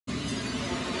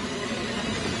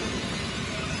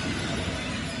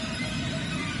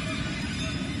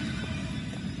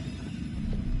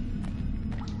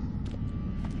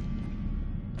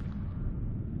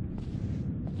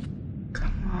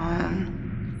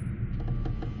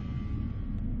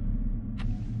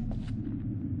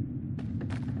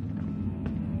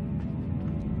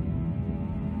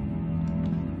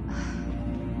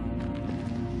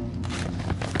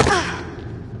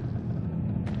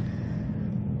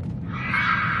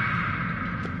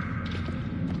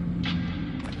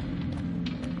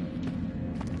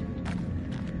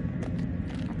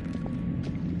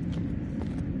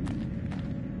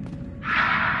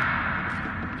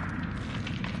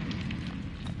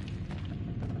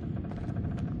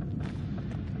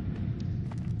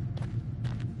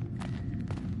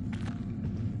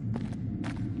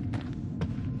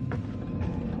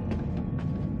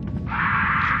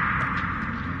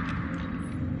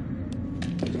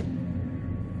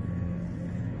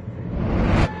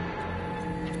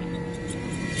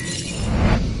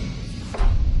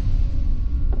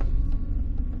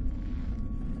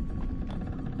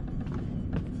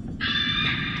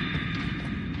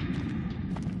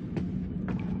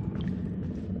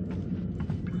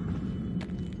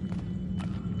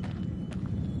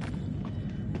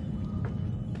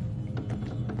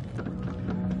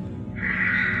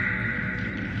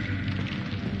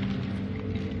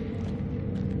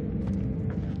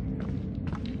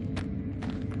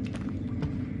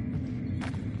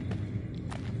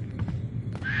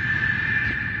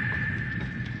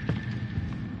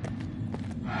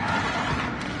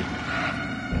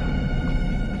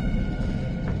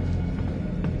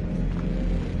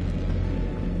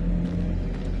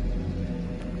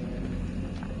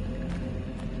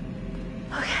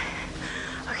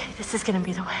This is gonna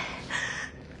be the way.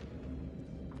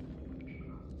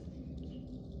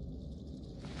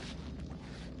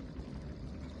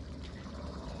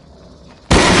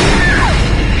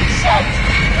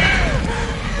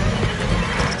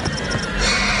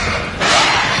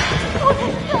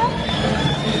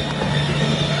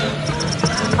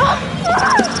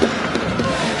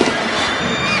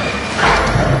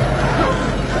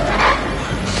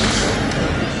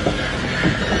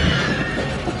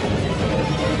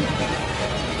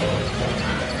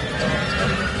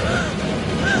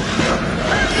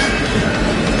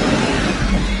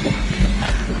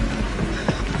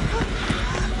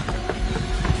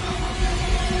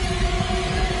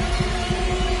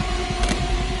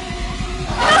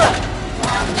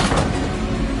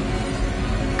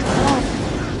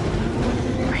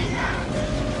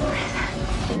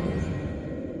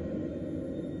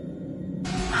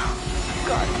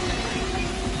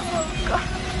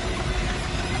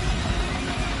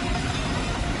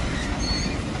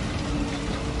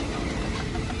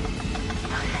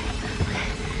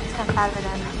 Out of it,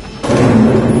 Emma.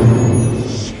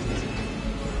 Shit.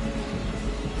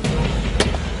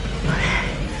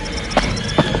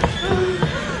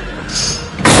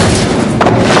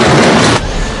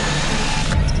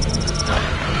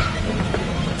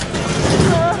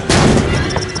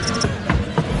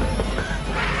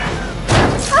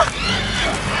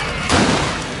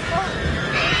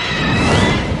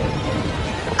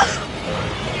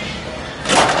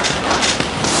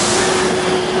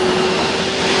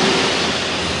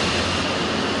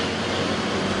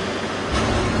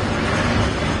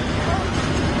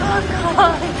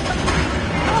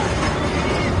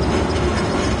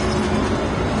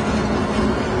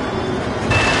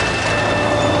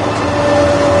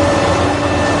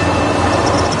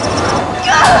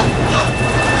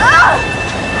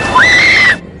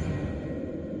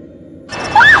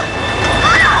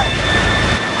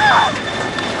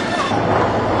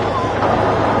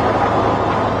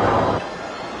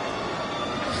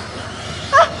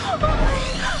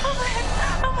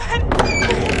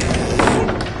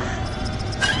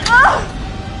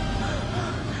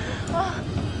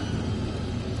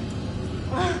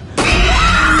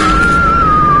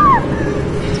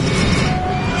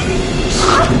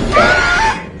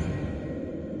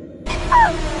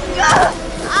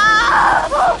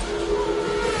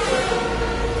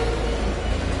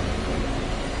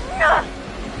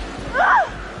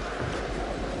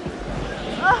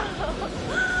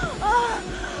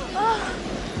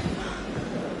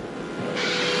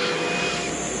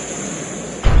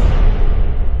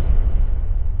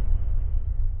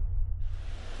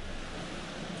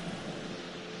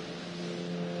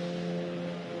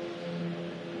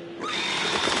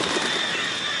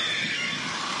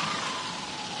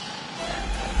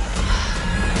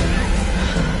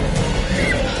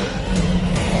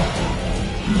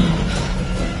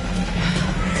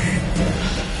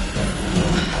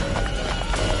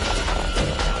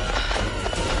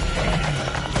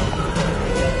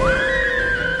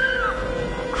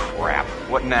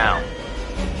 What now?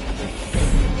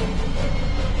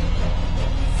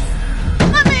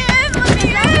 Let me in! Let me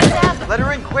in! Let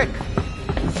her in, quick!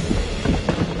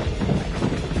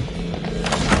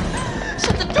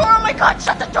 Shut the door! Oh my God!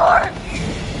 Shut the door!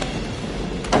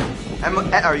 Emma,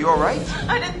 are you alright?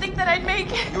 I didn't think that I'd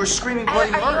make it. You were screaming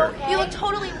bloody murder. Are you okay? You look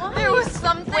totally fine. There was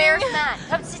something. Where's Matt?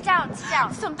 Come sit down, sit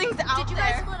down. Something's out Did you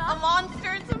there. guys split up? A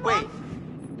monster. It's a Wait. monster.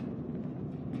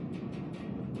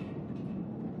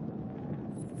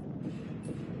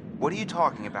 What are you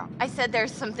talking about? I said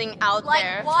there's something out Like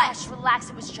there. what? Josh, relax,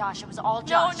 it was Josh. It was all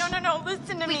Josh. No.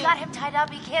 Listen to me. We got him tied up.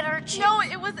 He can't hurt you. No,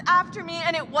 it was after me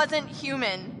and it wasn't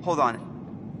human. Hold on.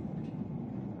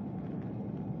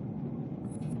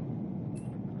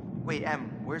 Wait,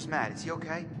 Em, where's Matt? Is he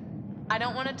okay? I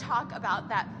don't want to talk about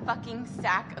that fucking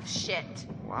sack of shit.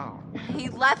 Wow. He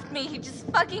left me. He just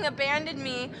fucking abandoned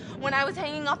me when I was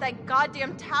hanging off that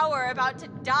goddamn tower about to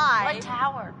die. What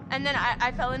tower? And then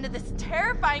I fell into this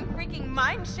terrifying freaking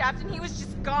mine shaft and he was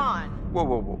just gone. Whoa.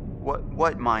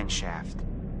 What mine shaft?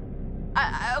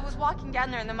 I was walking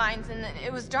down there in the mines and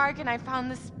it was dark and I found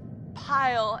this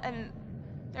pile and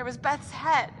there was Beth's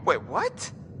head. Wait,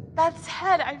 what? Beth's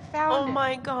head, I found it. Oh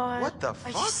my God. What the Are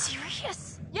fuck? you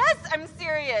serious? Yes, I'm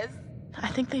serious. I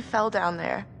think they fell down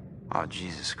there. Oh,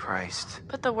 Jesus Christ.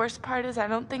 But the worst part is I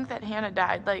don't think that Hannah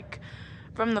died, like,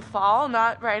 from the fall,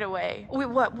 not right away. Wait,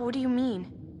 what do you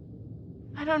mean?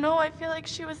 I don't know, I feel like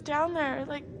she was down there,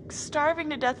 like, starving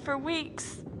to death for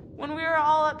weeks. When we were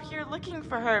all up here looking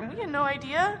for her, and we had no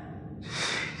idea.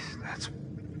 That's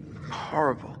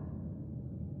horrible.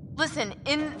 Listen,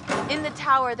 in the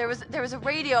tower there was a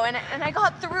radio and I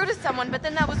got through to someone, but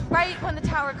then that was right when the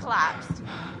tower collapsed.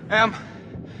 Em,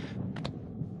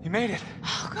 you made it.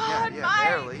 Oh God, Yeah, Mike.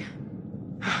 barely.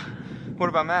 What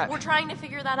about Matt? We're trying to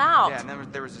figure that out. Yeah, and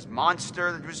then there was this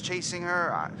monster that was chasing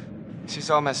her.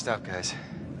 She's all messed up, guys.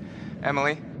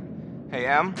 Emily? Hey,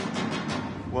 Em?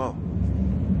 Whoa.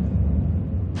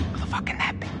 Who the fuck can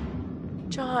that be?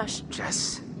 Josh.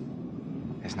 Jess.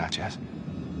 It's not Jess.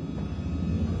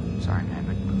 Sorry, man,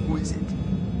 but who is it?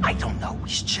 I don't know. We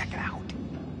should check it out.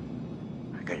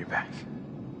 I got your back.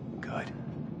 Good.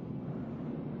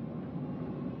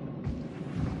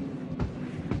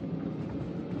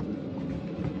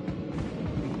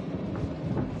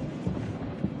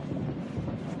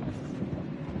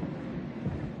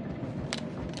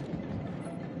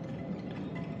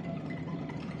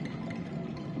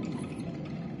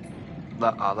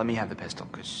 Let me have the pistol,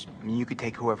 because, I mean, you could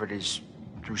take whoever it is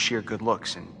through sheer good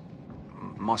looks and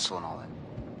muscle and all that.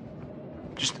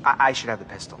 Just, I should have the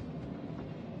pistol.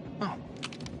 Oh.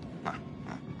 Huh.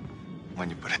 When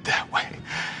you put it that way.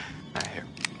 Here.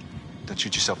 Don't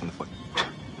shoot yourself in the foot.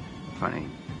 Funny.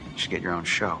 You should get your own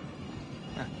show.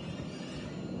 Huh.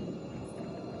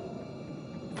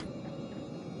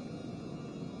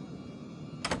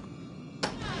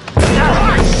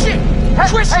 Oh, shit!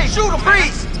 Twist! Hey, shoot him!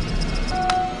 Freeze!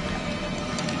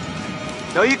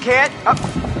 No, you can't.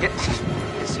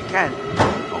 Yes, you can.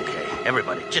 Okay,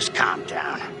 everybody, just calm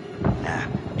down. Now,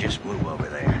 just move over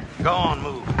there. Go on,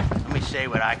 move. Let me say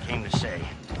what I came to say.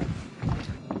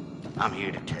 I'm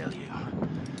here to tell you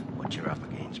what you're up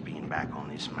against being back on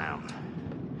this mountain.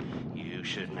 You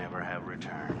should never have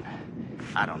returned.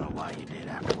 I don't know why you did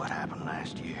after what happened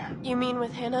last year. You mean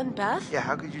with Hannah and Beth? Yeah,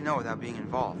 how could you know without being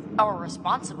involved? Or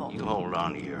responsible. You hold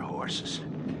on to your horses.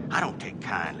 I don't take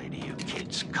kindly to you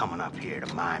kids coming up here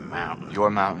to my mountain. Your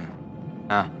mountain.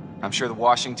 Huh. I'm sure the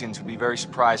Washingtons would be very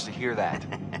surprised to hear that.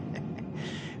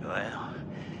 Well,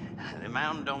 the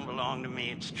mountain don't belong to me,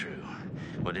 it's true.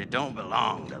 But it don't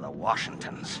belong to the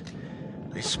Washingtons.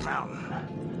 This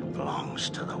mountain belongs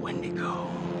to the Wendigo.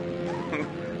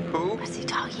 Who? What's he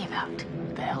talking about?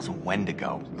 The hell's a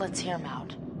Wendigo? Let's hear him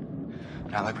out.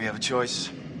 Not like we have a choice.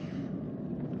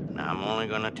 Now, I'm only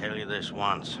gonna tell you this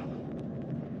once.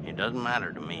 It doesn't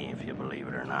matter to me if you believe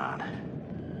it or not.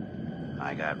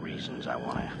 I got reasons I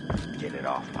want to get it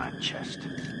off my chest.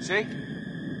 See?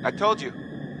 I told you.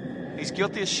 He's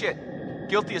guilty as shit.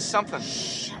 Guilty as something.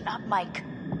 Shut up, Mike.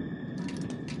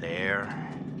 There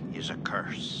is a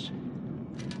curse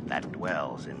that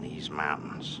dwells in these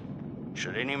mountains.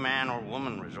 Should any man or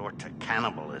woman resort to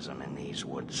cannibalism in these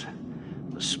woods,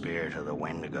 the spirit of the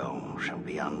Wendigo shall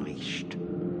be unleashed.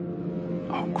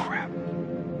 Oh, crap.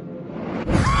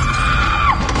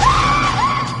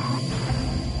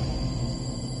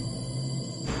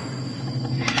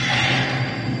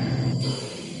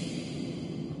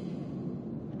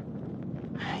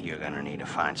 You're gonna need to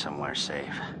find somewhere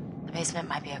safe. The basement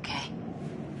might be okay.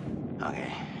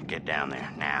 Okay, get down there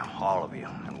now, all of you,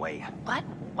 and wait. What?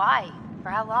 Why? For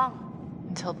how long?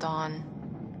 Until dawn.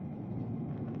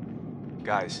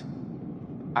 Guys,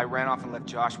 I ran off and left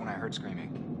Josh when I heard screaming.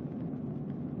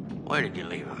 Where did you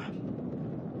leave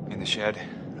him? In the shed.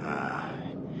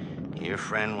 Your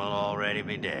friend will already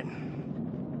be dead.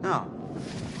 No.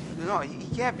 No, he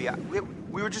can't be.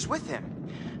 We were just with him.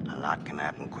 A lot can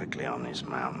happen quickly on this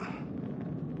mountain.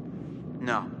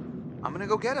 No. I'm gonna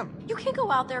go get him. You can't go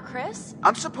out there, Chris.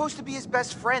 I'm supposed to be his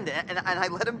best friend, and I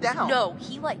let him down. No,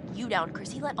 he let you down,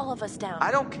 Chris. He let all of us down.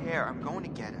 I don't care. I'm going to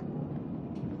get him.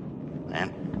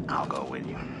 Then I'll go with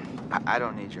you. I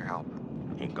don't need your help.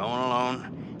 You're going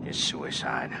alone is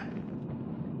suicide.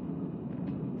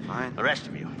 Fine. The rest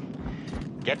of you,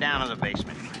 get down to the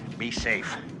basement. Be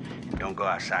safe. And don't go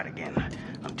outside again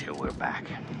until we're back.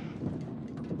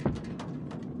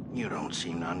 You don't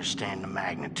seem to understand the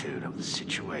magnitude of the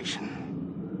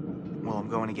situation. Well, I'm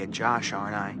going to get Josh,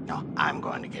 aren't I? No, I'm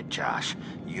going to get Josh.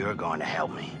 You're going to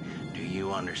help me. Do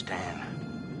you understand?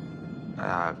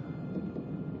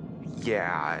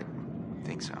 Yeah, I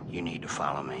think so. You need to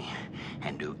follow me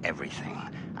and do everything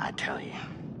I tell you.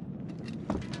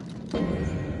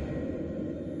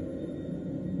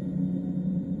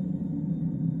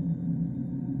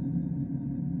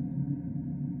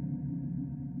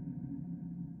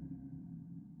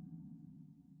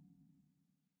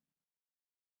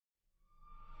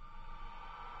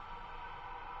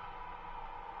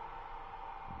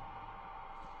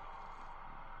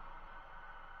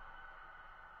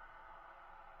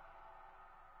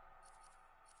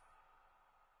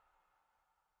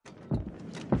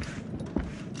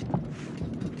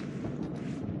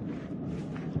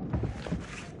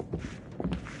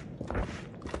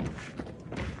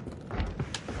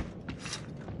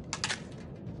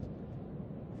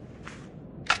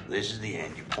 This is the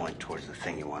end. You point towards the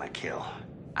thing you want to kill.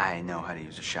 I know how to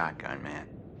use a shotgun, man.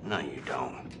 No, you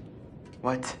don't.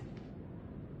 What?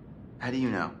 How do you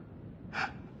know?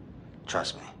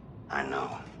 Trust me, I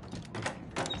know.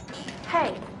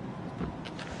 Hey,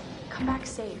 come back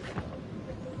safe.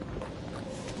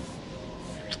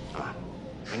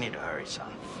 We need to hurry,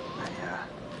 son.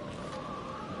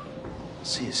 I'll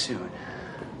see you soon.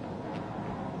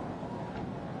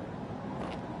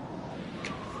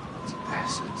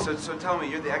 So tell me,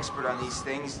 you're the expert on these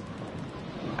things.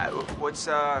 What's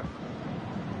the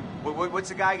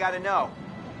guy got to know?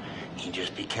 You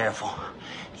just be careful.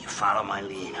 You follow my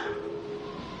lead.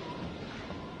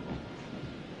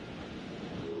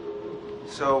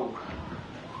 So,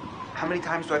 how many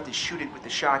times do I have to shoot it with the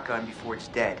shotgun before it's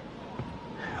dead?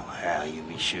 Well, you'll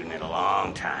be shooting it a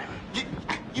long time.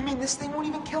 You mean this thing won't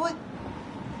even kill it?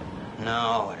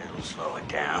 No, but it'll slow it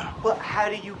down. Well, how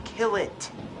do you kill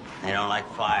it? They don't like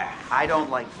fire. I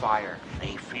don't like fire.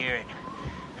 They fear it,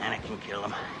 and it can kill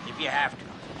them if you have to.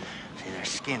 See, their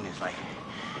skin is like,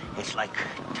 it's like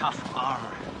tough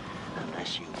armor,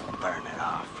 unless you burn it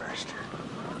off first.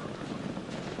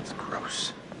 It's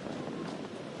gross.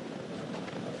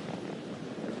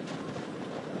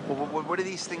 Well, what are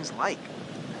these things like?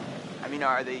 I mean,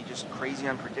 are they just crazy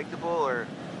unpredictable, or...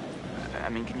 I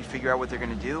mean, can you figure out what they're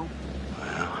gonna do?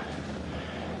 Well,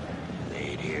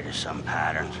 they adhere to some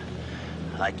patterns,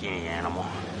 like any animal,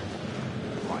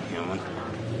 or human.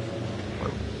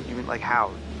 What, you mean like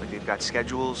how? Like they've got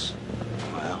schedules?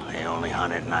 Well, they only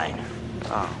hunt at night.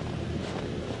 Oh.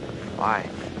 Why?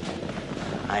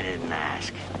 I didn't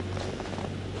ask.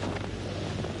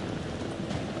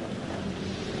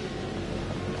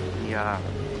 The,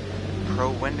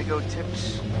 pro Wendigo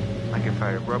tips? Like if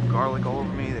I rub garlic all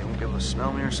over me, they won't be able to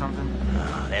smell me or something?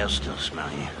 They'll still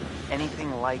smell you.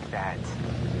 Anything like that?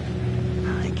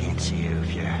 They can't see you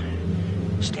if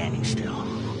you're standing still.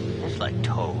 It's like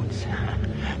toads.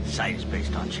 Sight is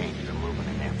based on changes of movement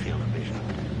in their field of vision.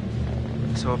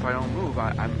 So if I don't move,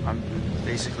 I'm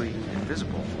basically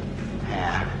invisible.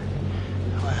 Yeah.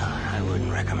 Well, I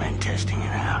wouldn't recommend testing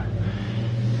it out.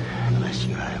 Unless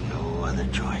you have no other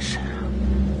choice.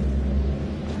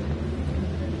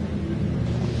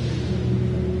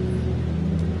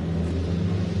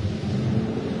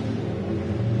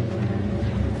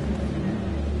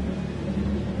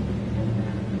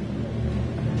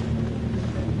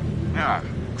 Ah,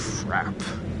 crap.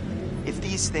 If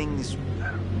these things,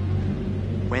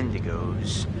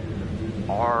 Wendigos,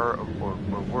 are or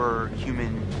were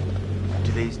human,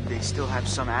 do they still have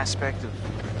some aspect of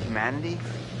humanity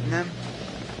in them?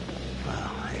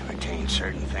 Well, they retain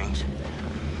certain things.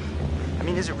 I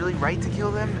mean, is it really right to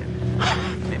kill them?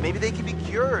 Maybe they can be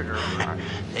cured, or...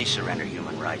 They surrender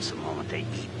human rights the moment they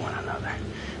eat one another.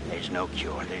 There's no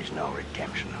cure, there's no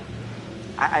redemption.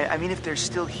 I mean, if they're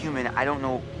still human, I don't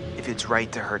know if it's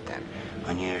right to hurt them.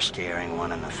 When you're staring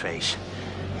one in the face,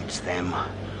 it's them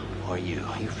or you.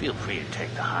 You feel free to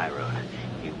take the high road.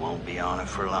 You won't be on it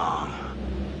for long.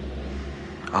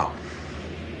 Oh.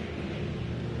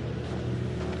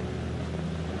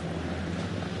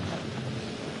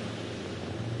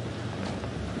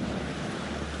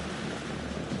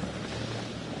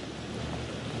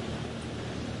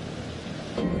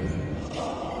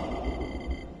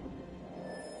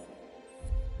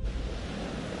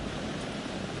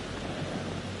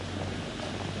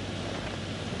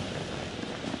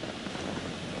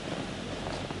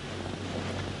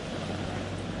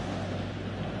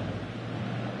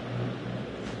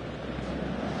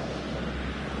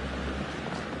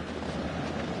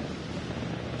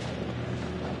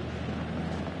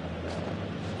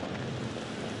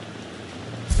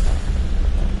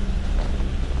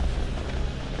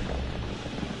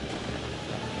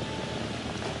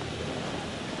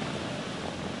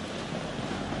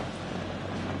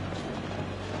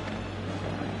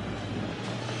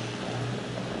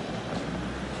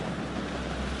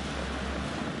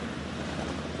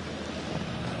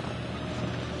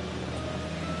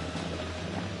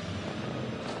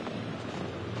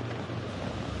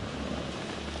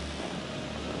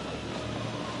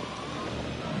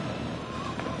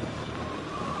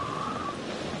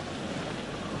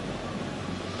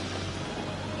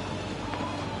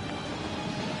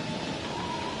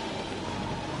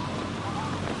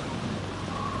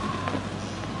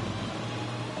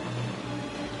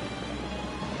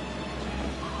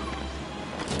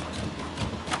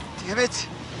 Damn it!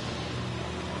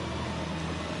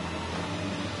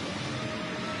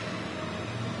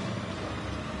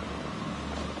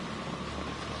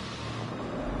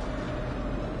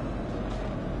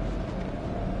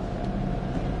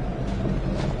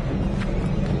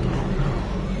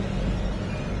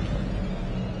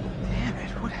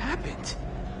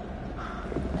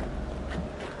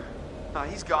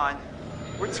 He's gone.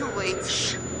 We're too late.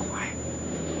 Shh, quiet.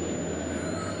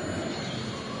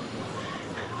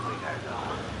 We gotta go.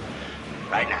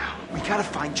 Right now. We gotta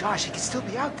find Josh. He could still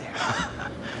be out there.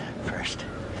 First,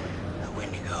 the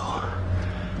Wendigo.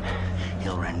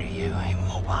 He'll render you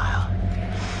immobile.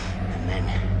 And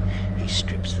then he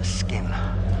strips the skin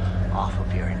off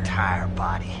of your entire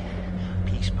body,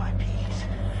 piece by piece.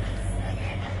 And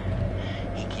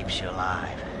he keeps you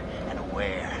alive and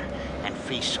aware and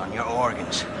feasts on your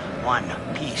organs, one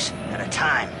piece at a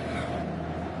time.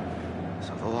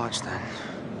 So the lodge then.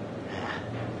 Yeah.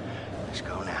 Let's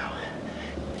go now.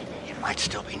 It might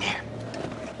still be near.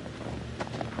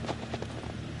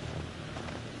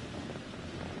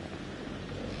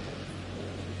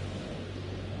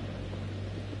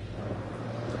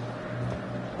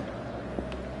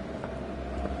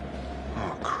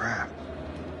 Oh, crap.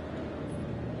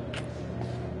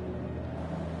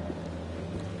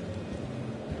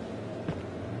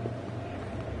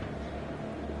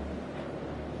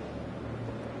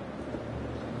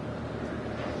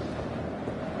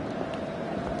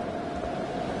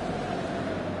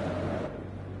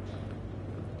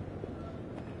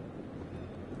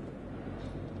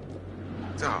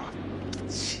 Oh,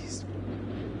 jeez.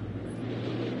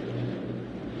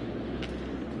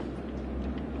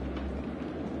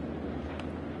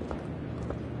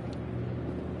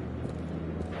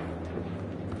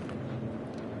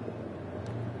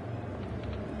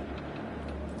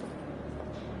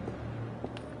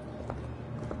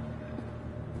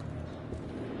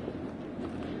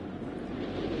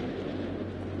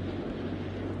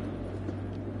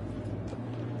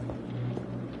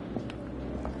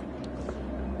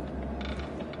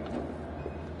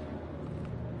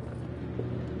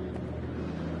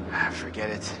 Forget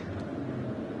it.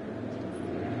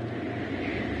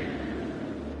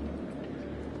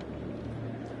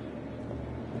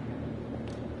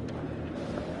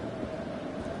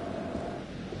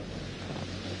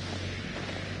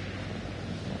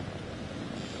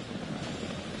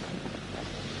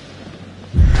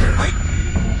 Wait.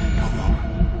 No more.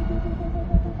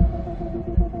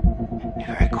 Be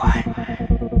very quiet.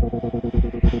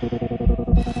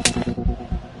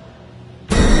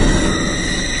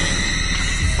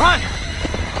 Run!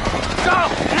 Go!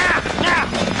 Now! Now!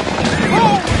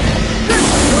 Move!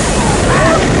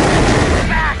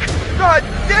 Back! God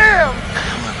damn!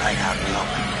 We're right out in the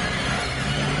open.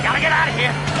 Gotta get out of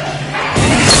here!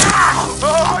 Oh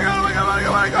my god, oh my god, oh my god,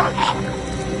 oh my god!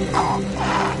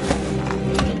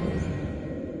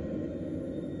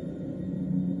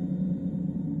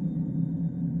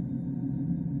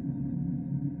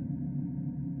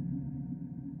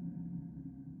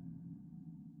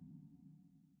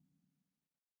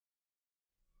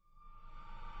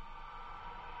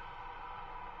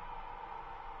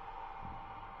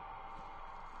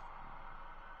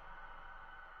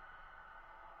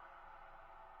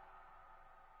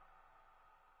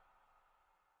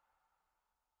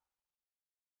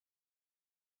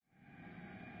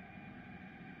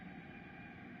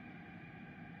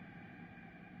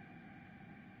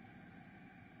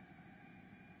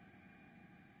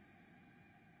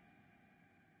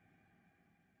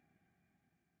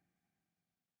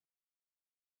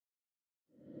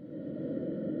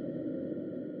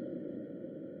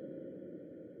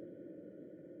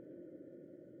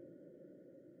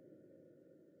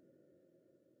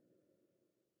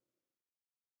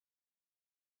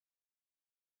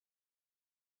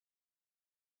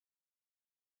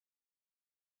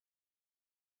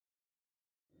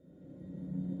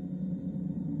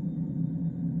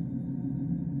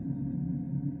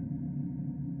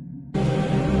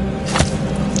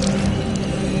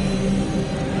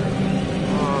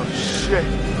 Shit.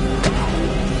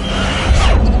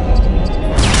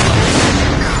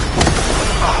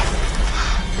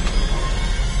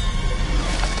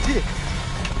 Did it.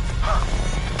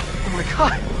 Oh my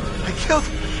god. I killed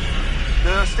him.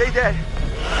 No, stay dead.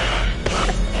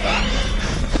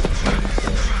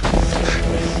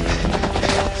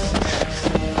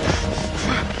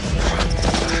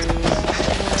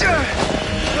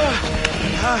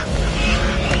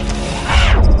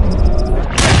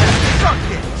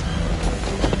 Suck it.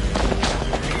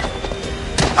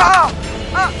 Ah!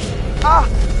 Ah! Ah!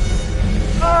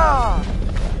 Ah!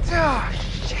 Ah!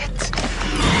 Shit!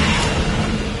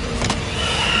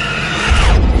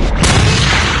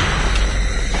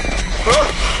 Huh?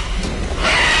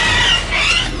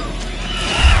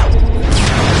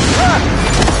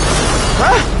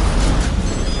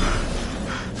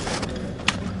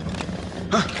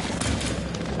 Huh?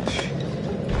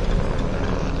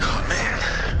 Oh, man.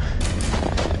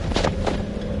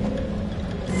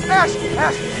 Ash!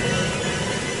 Ash!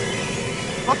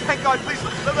 Oh, thank God, please,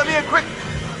 let me in, quick!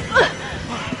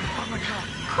 Oh my God.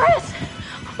 Chris!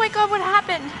 Oh my God, what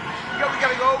happened? Yeah, we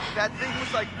gotta go. That thing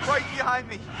was like right behind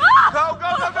me. Ah! Go,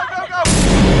 go, go, go, go, go!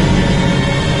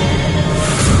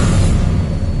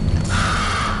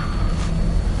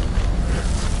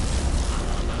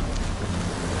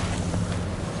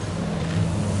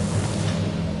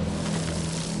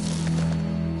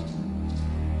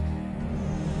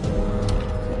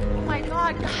 Oh my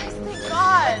God, guys, thank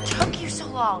God. Took you so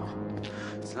long.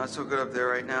 It's not so good up there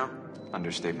right now.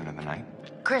 Understatement of the night.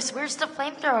 Chris, where's the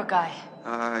flamethrower guy?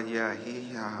 Yeah,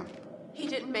 He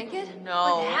didn't make it? What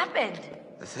No. happened?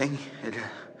 the thing, it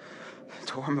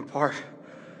tore him apart.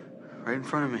 Right in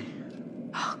front of me.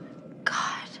 Oh,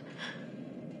 God.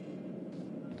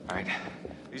 All right.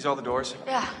 These all the doors?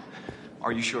 Yeah.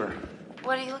 Are you sure?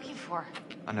 What are you looking for?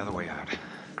 Another way out.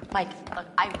 Mike, look,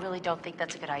 I really don't think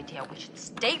that's a good idea. We should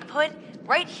stay put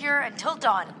right here until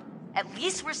dawn. At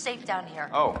least we're safe down here.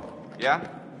 Oh, yeah?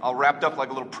 All wrapped up like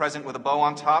a little present with a bow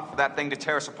on top for that thing to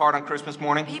tear us apart on Christmas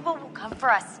morning? People will come for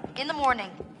us in the morning.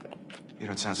 You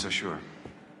don't sound so sure.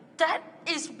 That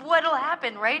is what'll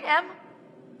happen, right, Em?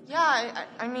 Yeah,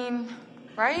 I mean,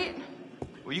 right?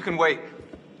 Well, you can wait.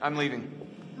 I'm leaving.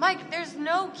 Mike, there's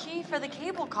no key for the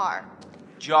cable car.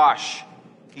 Josh.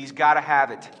 He's gotta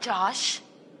have it. Josh?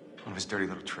 One of his dirty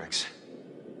little tricks.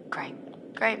 Great.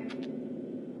 Great.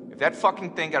 If that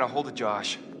fucking thing got a hold of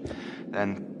Josh,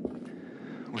 then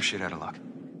we're shit out of luck.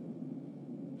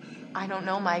 I don't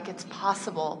know, Mike. It's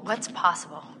possible. What's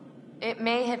possible? It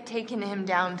may have taken him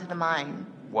down to the mine.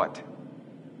 What?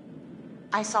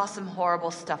 I saw some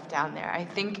horrible stuff down there. I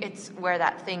think it's where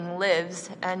that thing lives,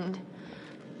 and...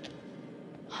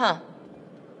 Huh.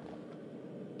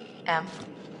 Em?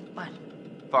 What?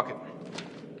 Fuck it.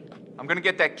 I'm gonna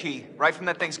get that key right from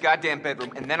that thing's goddamn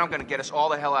bedroom, and then I'm gonna get us all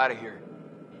the hell out of here.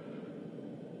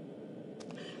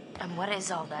 And what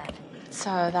is all that? It's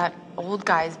that old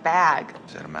guy's bag.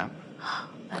 Is that a map?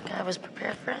 That guy was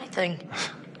prepared for anything.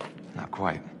 Not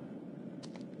quite.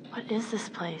 What is this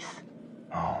place?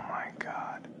 Oh my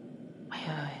God. Wait.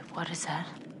 What is that?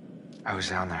 I was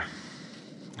down there.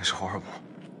 It was horrible.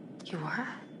 You were?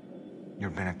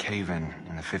 There'd been a cave-in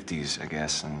in the 50s, I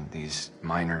guess, and these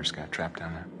miners got trapped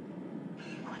down there.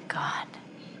 Oh my God.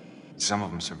 Some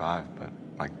of them survived, but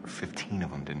like 15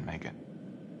 of them didn't make it.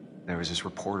 There was this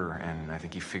reporter, and I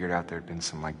think he figured out there'd been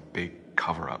some like big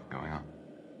cover-up going on.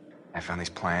 I found these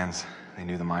plans. They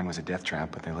knew the mine was a death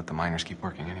trap, but they let the miners keep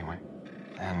working anyway.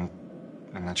 And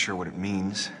I'm not sure what it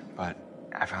means, but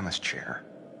I found this chair.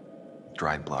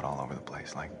 Dried blood all over the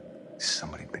place, like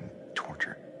somebody'd been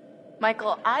tortured.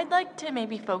 Michael, I'd like to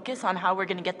maybe focus on how we're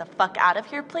gonna get the fuck out of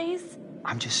here, please.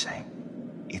 I'm just saying,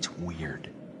 it's weird.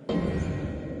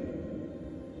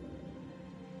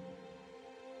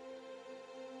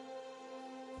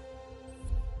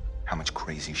 How much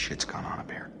crazy shit's gone on up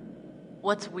here?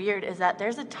 What's weird is that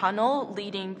there's a tunnel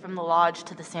leading from the lodge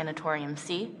to the sanatorium,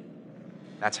 see?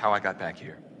 That's how I got back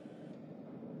here.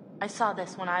 I saw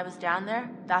this when I was down there.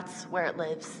 That's where it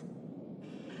lives.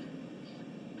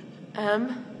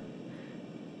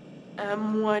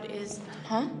 What is...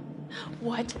 Huh?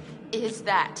 What is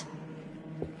that?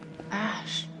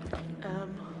 Ash.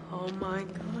 Oh my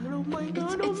God, oh my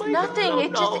God, It's oh my nothing. God.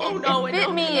 It just it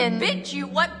bit me and... Bit you?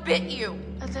 What bit you?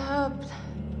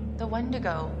 The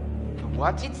Wendigo.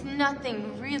 What? It's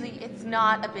nothing, really. It's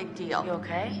not a big deal. You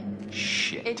okay?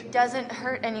 Shit. It doesn't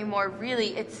hurt anymore,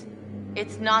 really. It's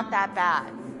not that bad.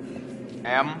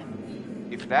 Em,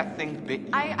 if that thing bit you...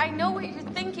 I know what you're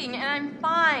thinking, and I'm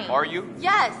fine. Are you?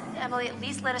 Yes. Emily, at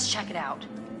least let us check it out.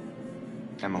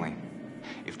 Emily,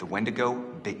 if the Wendigo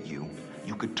bit you,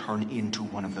 you could turn into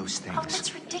one of those things. Oh,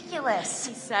 that's ridiculous.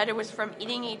 He said it was from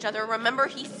eating each other. Remember,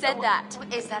 he said that.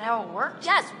 Is that how it works?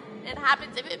 Yes, it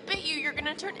happens. If it bit you, you're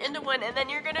gonna turn into one, and then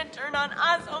you're gonna turn on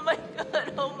us. Oh my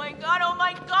God, oh my God, oh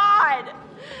my God!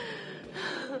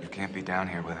 You can't be down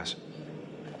here with us.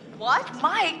 What?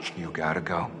 Mike! You gotta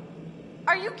go.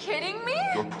 Are you kidding me?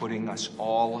 You're putting us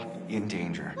all in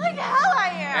danger. Like hell I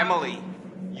am. Emily,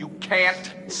 you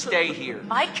can't stay here.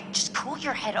 Mike, just cool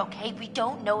your head, okay? We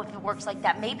don't know if it works like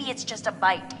that. Maybe it's just a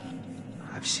bite.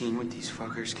 I've seen what these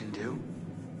fuckers can do,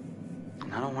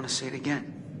 and I don't want to say it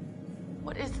again.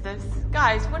 What is this?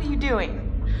 Guys, what are you doing?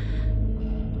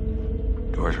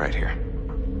 Door's right here.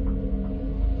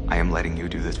 I am letting you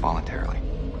do this voluntarily.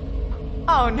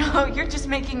 Oh no, you're just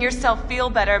making yourself feel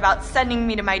better about sending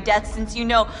me to my death since you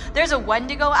know there's a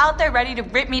Wendigo out there ready to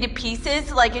rip me to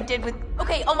pieces like it did with...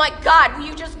 Okay, oh my God, will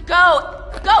you just go?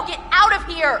 Go, get out of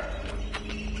here!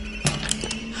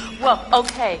 Whoa,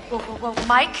 okay. Whoa.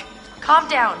 Mike, calm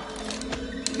down.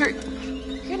 You're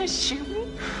gonna shoot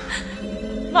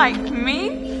me? Mike,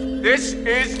 me? This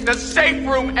is the safe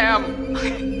room, Em.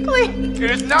 Please.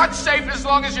 It is not safe as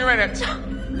long as you're in it.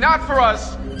 Not for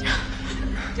us.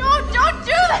 Don't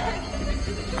do that!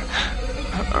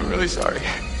 I'm really sorry.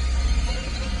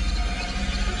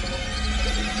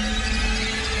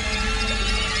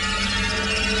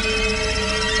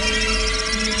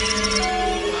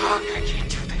 Fuck, I can't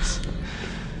do this.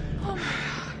 Oh my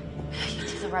God. You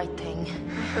did the right thing.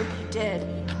 I hope you did.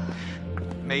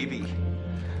 Maybe.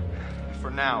 For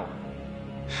now.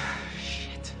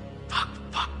 Shit.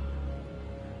 Fuck.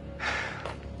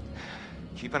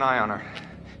 Keep an eye on her.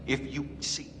 If you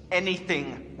see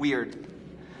anything weird,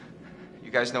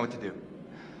 you guys know what to do.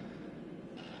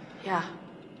 Yeah.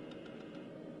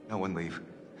 No one leave.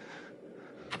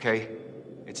 Okay?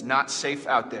 It's not safe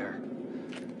out there.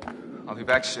 I'll be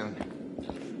back soon.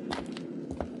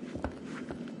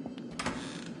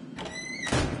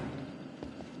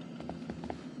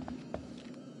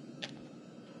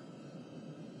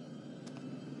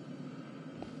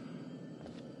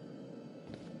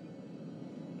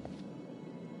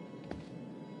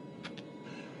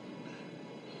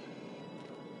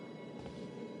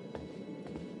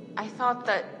 I thought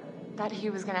that he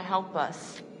was gonna help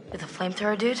us. With a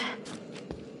flamethrower, dude?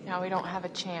 Now we don't have a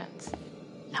chance.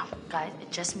 No, guys,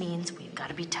 it just means we've got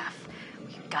to be tough.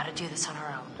 We've got to do this on our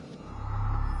own.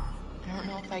 I don't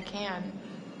know if I can.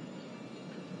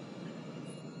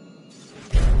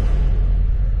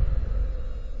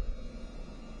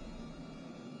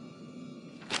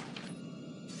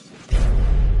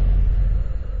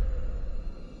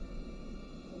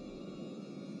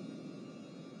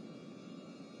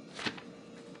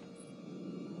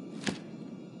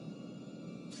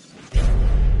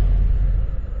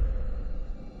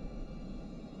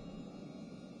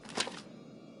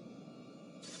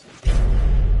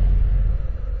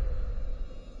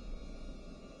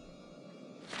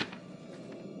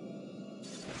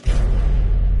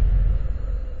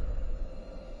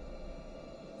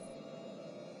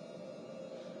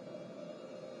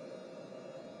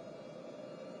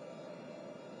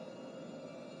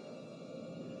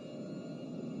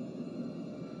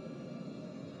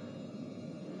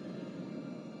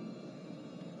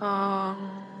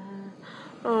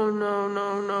 Oh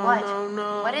no, What?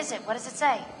 no. What is it? What does it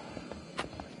say?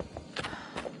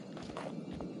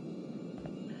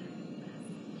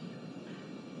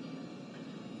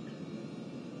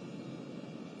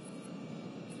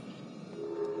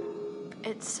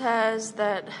 It says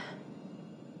that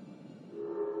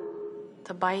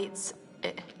the bites,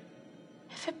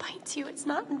 if it bites you, it's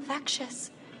not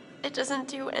infectious. It doesn't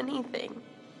do anything.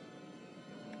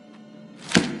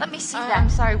 Let me see I'm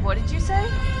that. sorry, what did you say?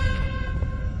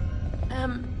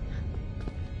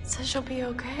 It says she'll be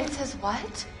okay. It says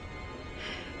what?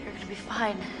 You're gonna be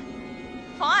fine.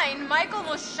 Fine. Mike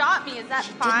almost shot me. Is that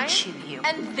He fine? didn't shoot you.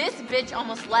 And this bitch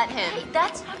almost let him. Hey,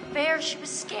 that's not fair. She was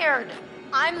scared.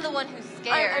 I'm the one who's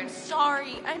scared. I'm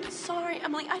sorry,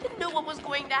 Emily. I didn't know what was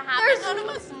going to happen. There's None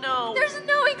of us know. There's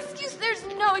no excuse. There's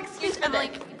no excuse for Emily,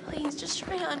 this. please, just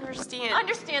try to understand.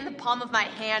 Understand the palm of my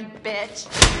hand, bitch.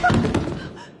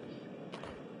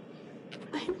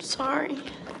 I'm sorry.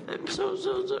 I'm so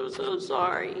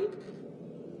sorry.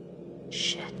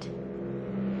 Shit.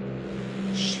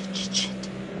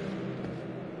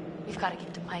 We've got to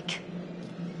get to Mike.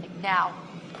 Like now.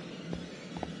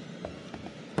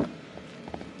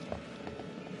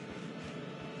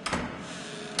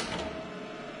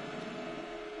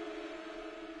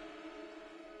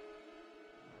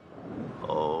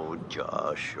 Oh,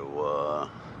 Joshua,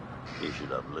 you should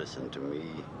have listened to me.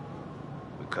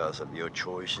 Because of your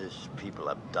choices, people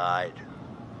have died.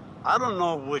 I don't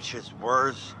know which is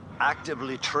worse,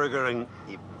 actively triggering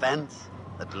events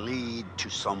that lead to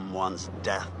someone's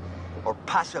death, or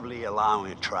passively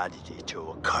allowing a tragedy to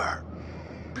occur.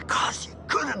 Because you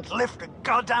couldn't lift a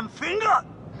goddamn finger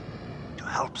to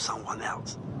help someone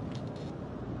else.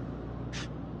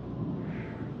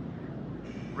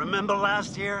 Remember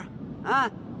last year? Huh?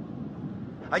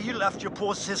 How you left your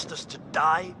poor sisters to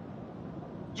die?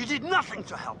 You did nothing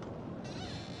to help them.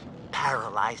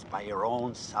 Paralyzed by your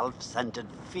own self-centered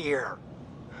fear,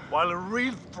 while a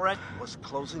real threat was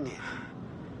closing in.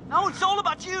 Now it's all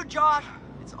about you, Josh.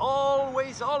 It's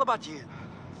always all about you.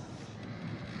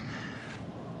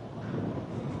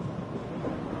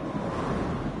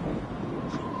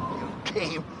 Your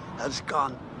game has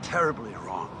gone terribly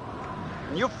wrong.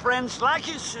 And your friends, like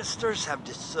your sisters, have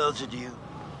deserted you.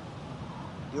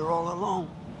 You're all alone.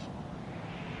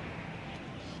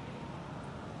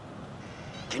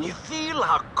 Can you feel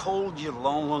how cold your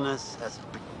loneliness has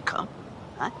become?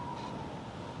 Huh?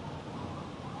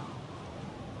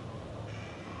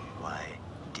 Why,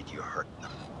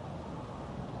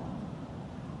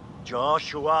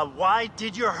 Joshua, why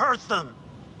did you hurt them?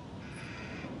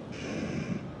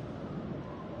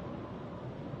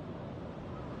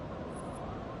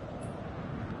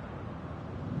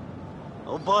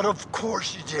 Oh, but of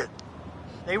course you did.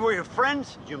 They were your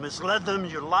friends, you misled them,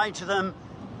 you lied to them,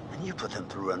 and you put them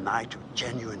through a night of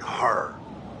genuine horror.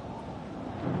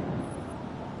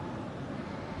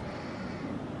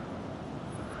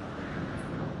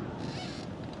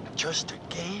 Just a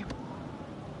game?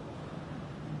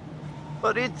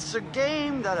 But it's a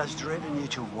game that has driven you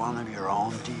to one of your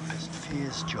own deepest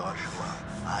fears, Joshua.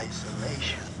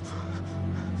 Isolation.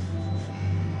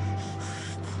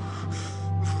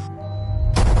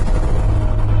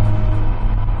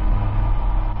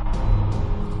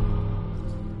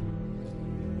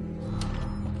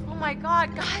 Oh my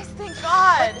God, guys, thank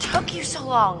God. What took you so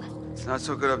long? It's not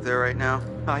so good up there right now.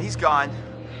 He's gone.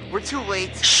 We're too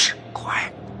late. Shh!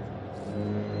 Quiet.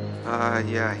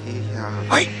 Yeah, he,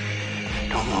 Wait!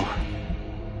 Don't move.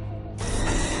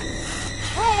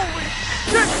 Holy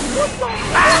shit! What the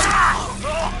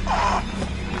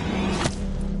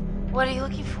What are you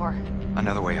looking for?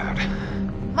 Another way out.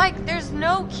 Mike, there's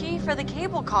no key for the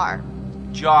cable car.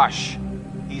 Josh,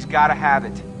 he's gotta have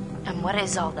it. And what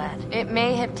is all that? It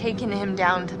may have taken him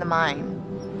down to the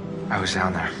mine. I was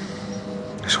down there.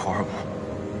 It was horrible.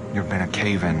 There'd been a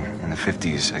cave-in in the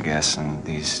 50s, I guess, and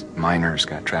these miners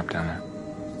got trapped down there.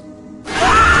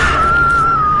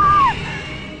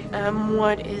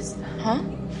 What is that? Huh?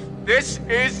 This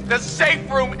is the safe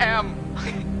room, Em!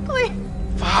 Please.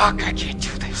 Fuck, I can't do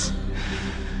this.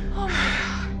 Oh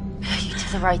my God. You did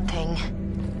the right thing.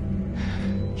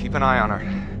 Keep an eye on her.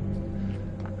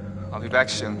 I'll be back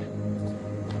soon.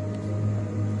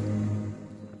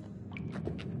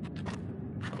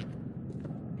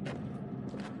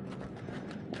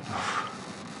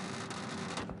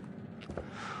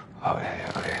 Okay.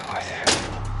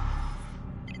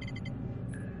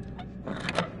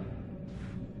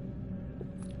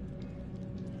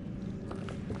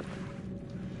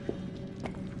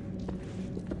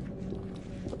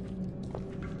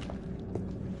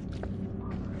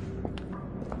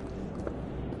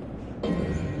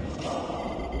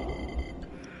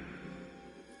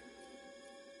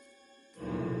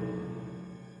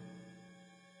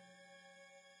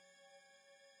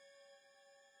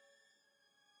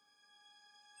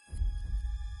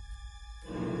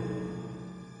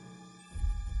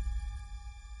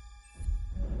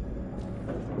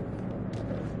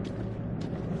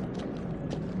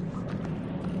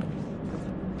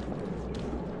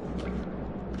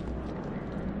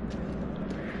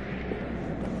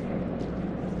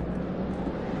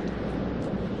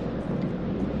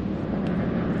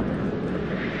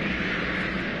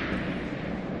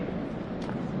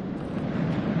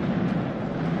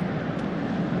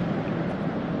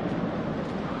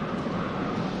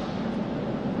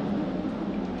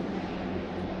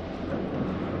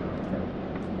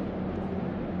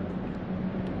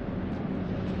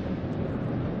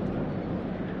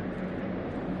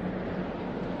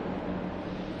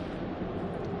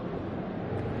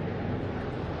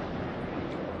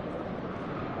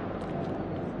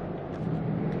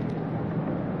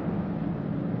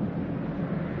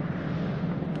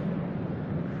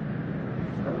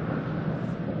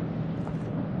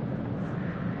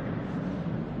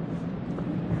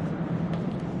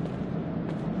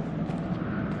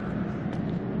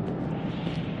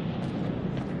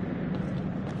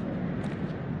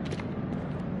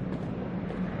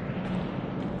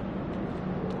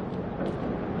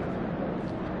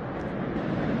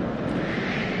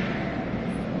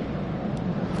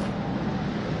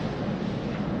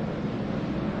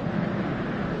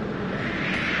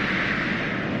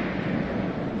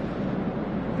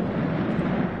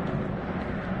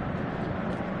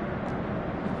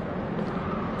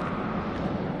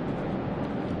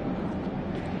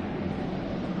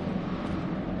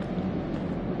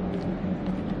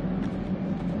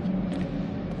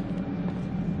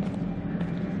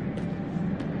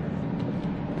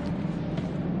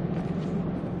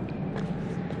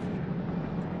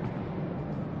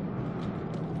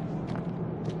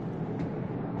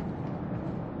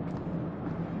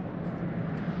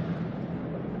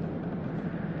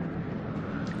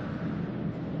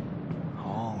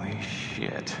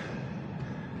 Shit.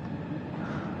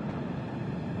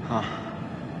 Huh.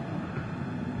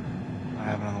 What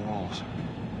happened on the walls?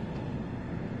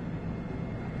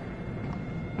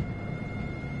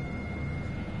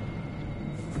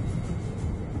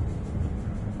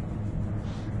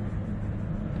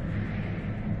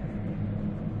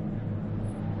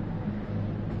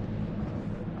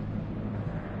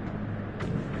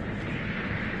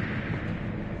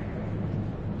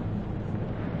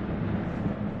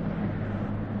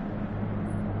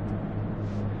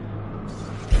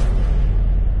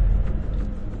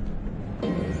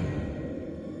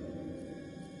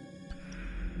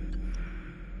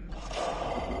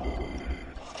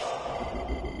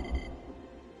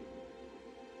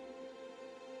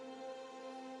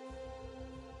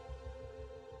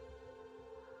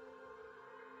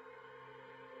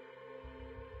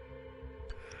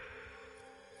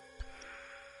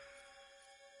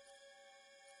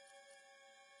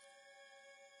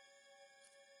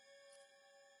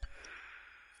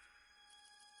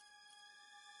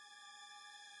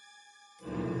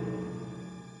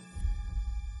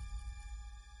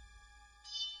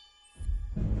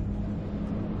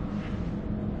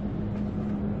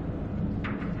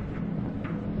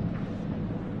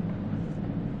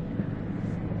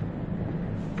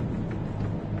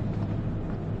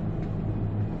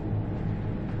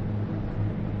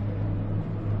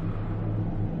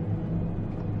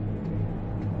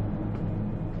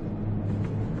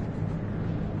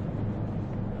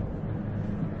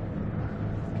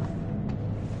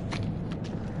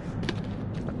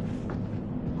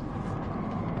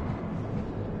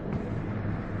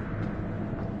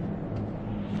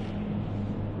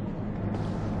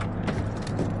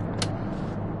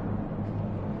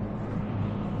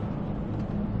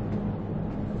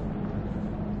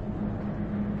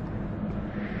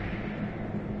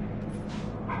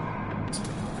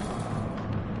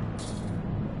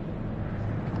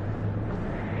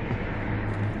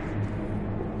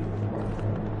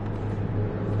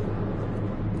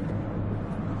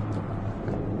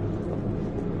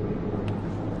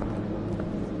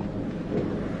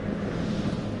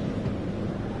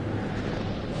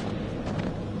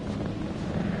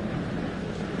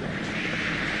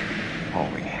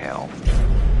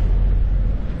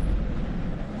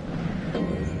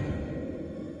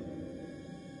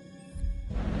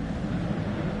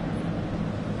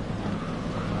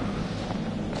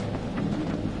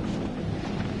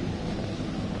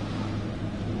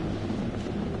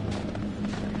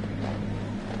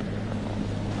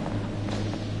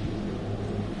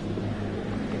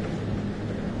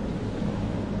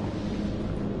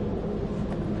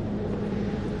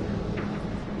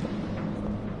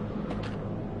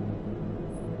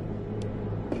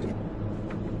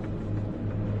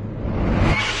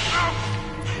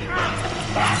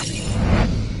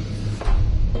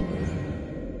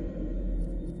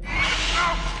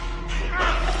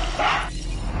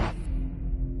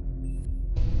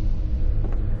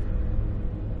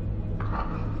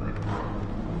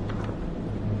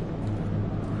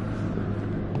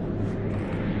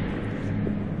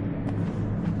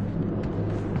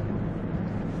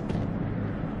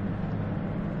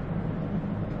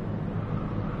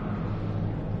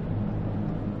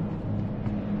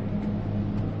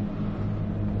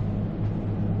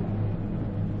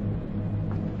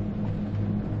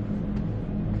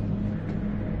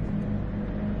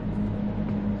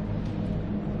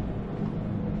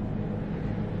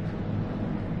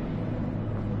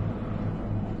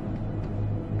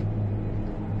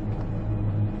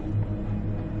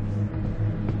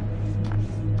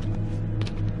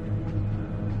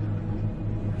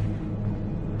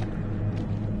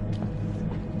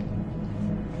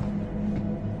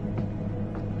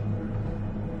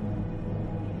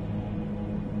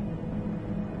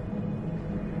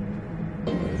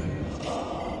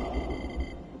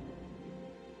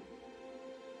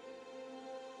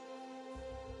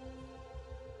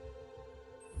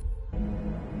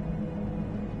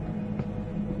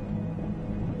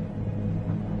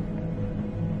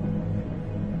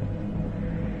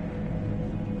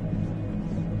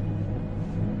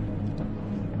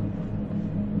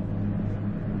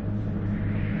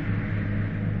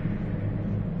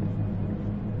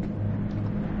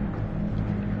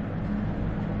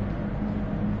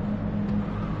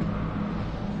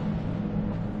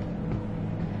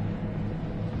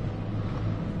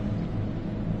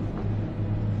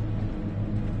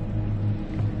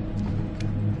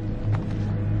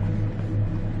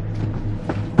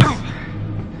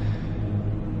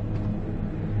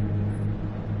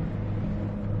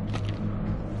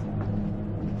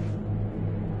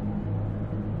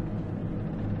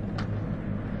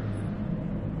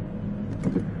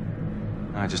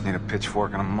 just need a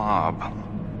pitchfork and a mob.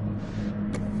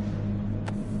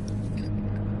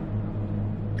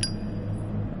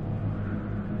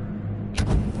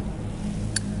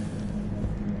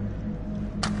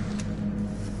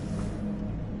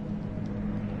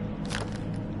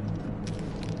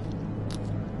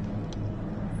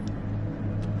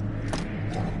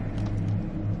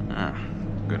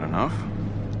 Good enough.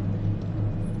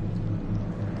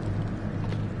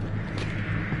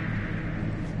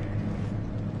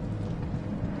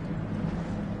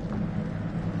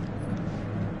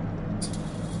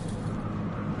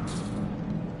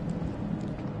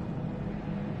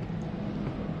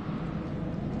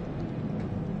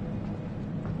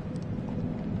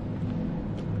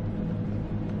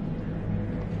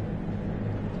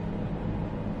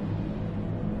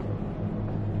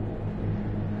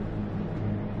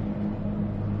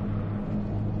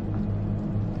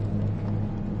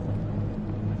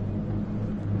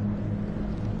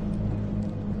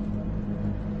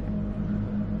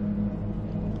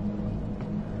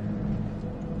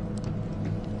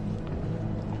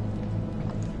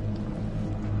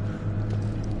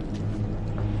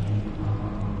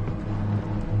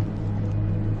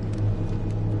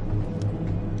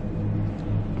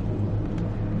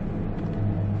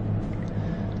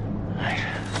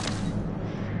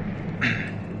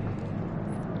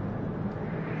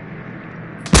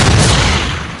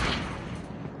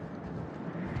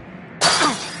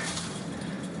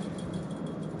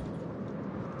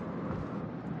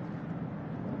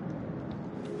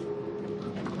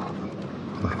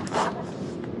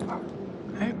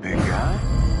 Hey, big guy.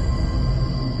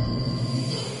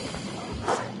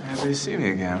 Happy to see me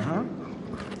again, huh?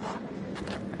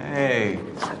 Hey.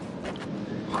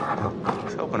 I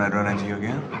was hoping I'd run into you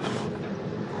again.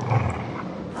 All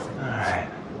right.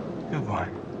 Good boy.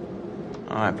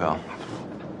 All right, pal.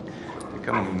 You're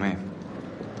coming with me.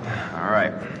 All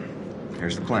right.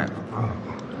 Here's the plan.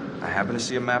 I happen to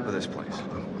see a map of this place,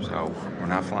 so we're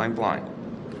not flying blind.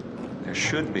 There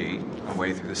should be a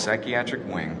way through the psychiatric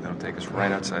wing that'll take us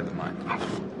right outside the mine.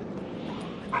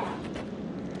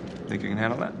 Think you can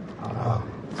handle that?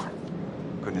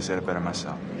 Couldn't have said it better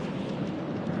myself.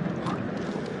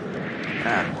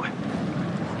 Attaboy.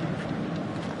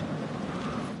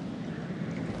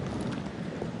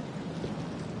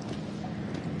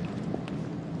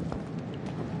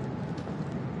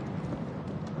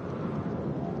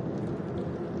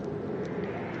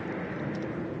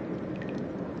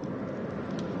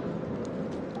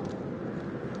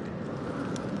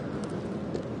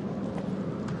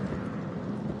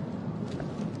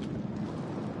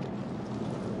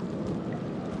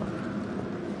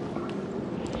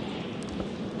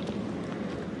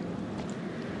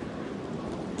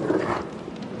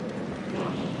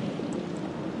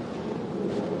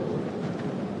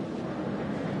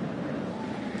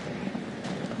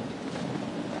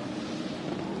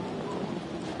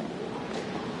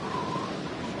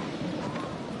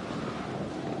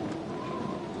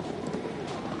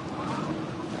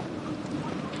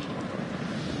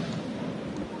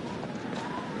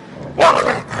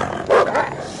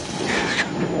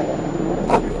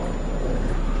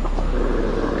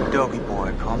 Doggy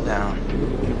boy, calm down.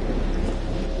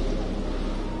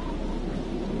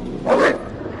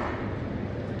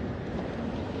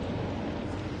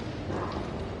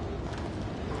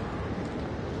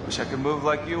 Wish I could move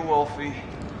like you, Wolfie.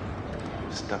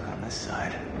 Stuck on this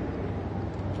side.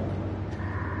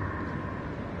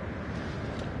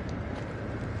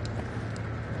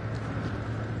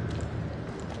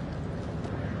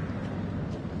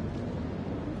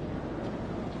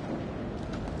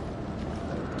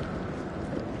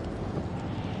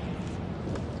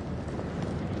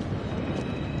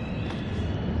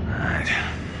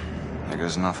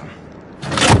 There's nothing.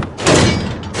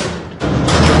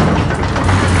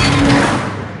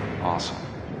 Awesome.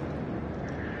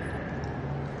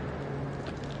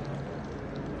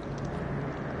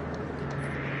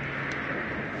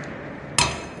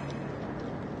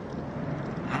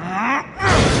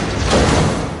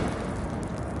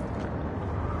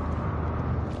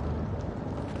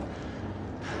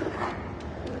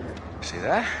 See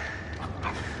that?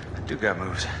 I do got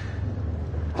moves.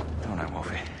 Don't I,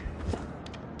 Wolfie?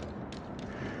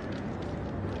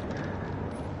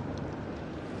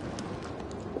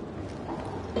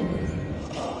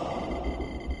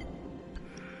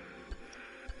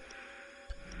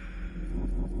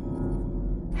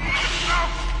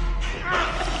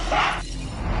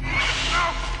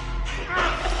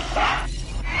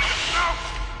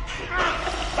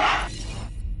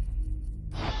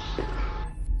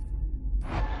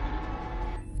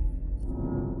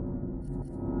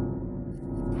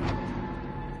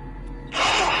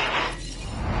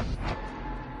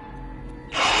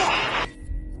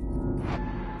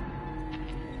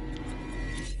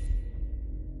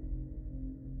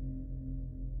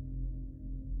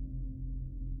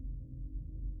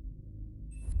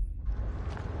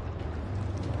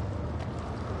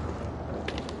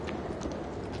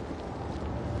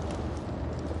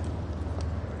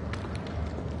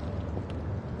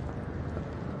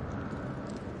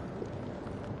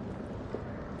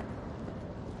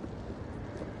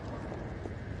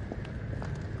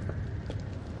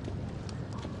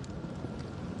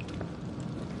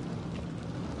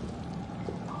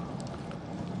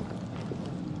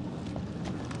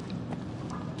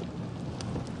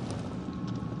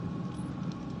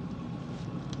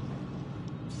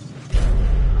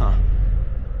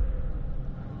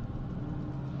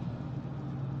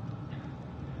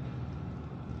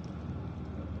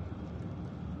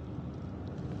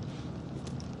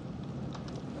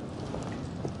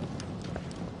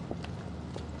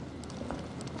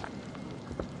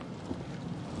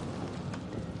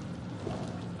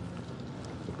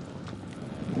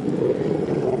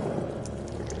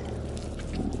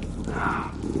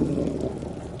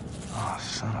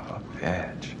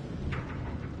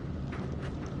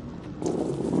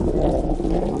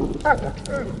 Jesus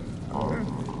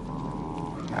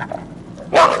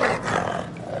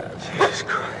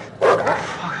Christ. What the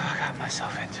fuck have I got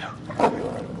myself into?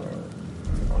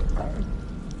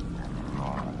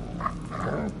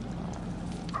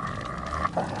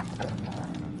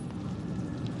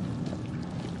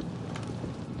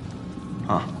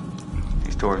 Huh.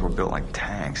 These doors were built like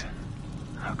tanks.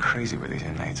 How crazy were these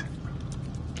inmates?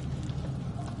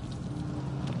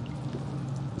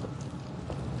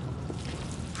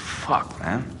 Fuck,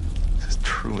 man. This is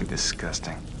truly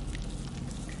disgusting.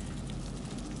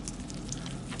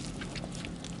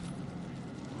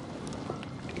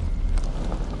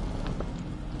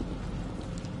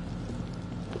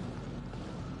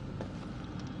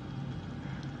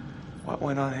 What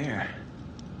went on here?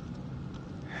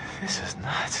 This is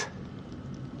nuts.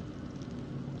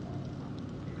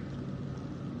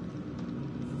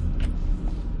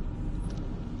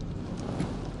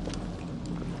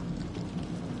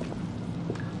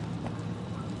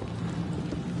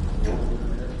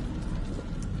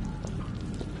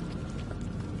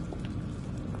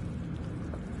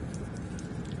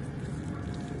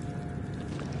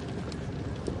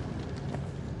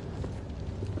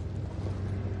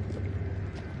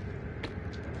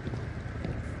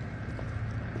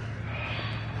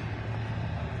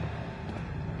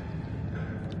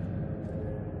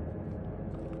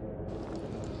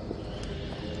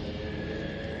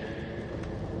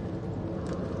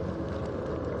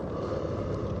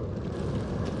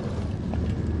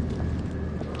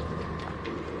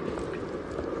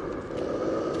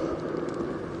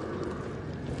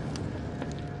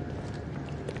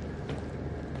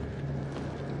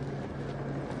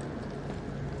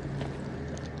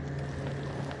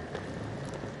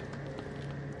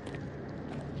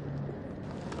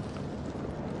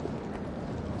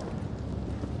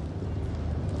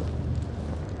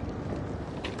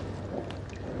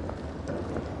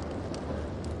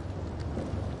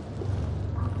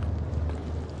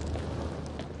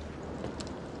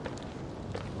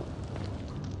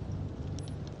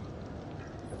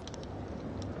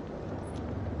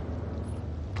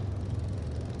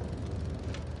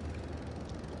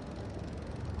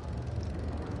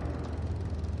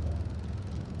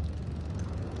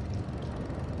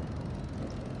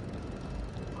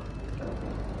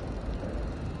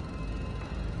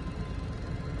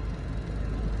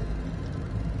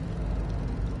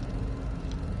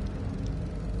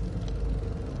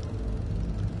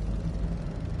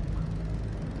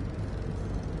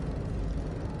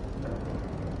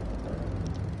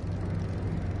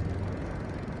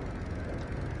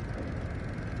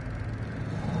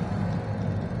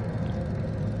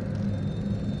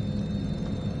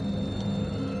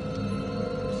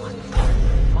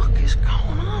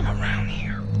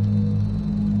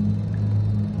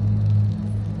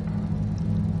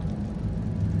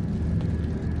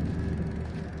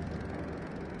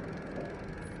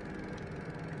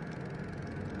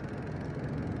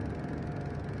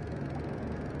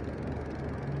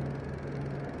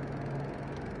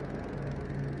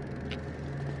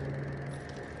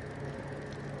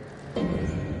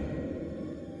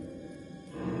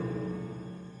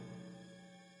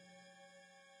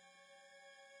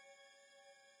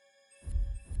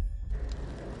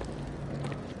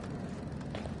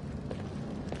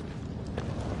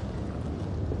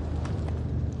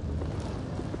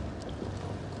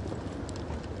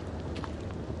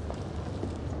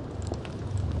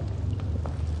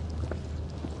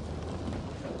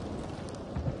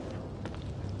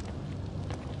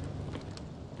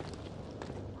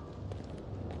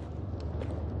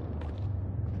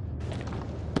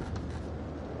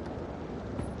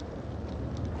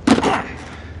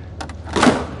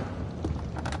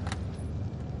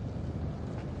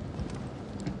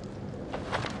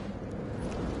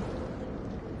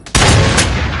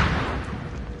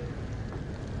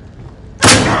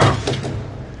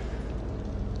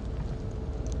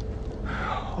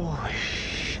 Holy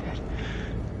shit.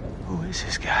 Who is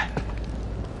this guy?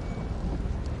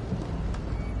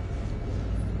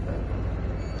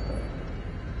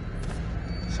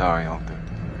 Sorry, Uncle.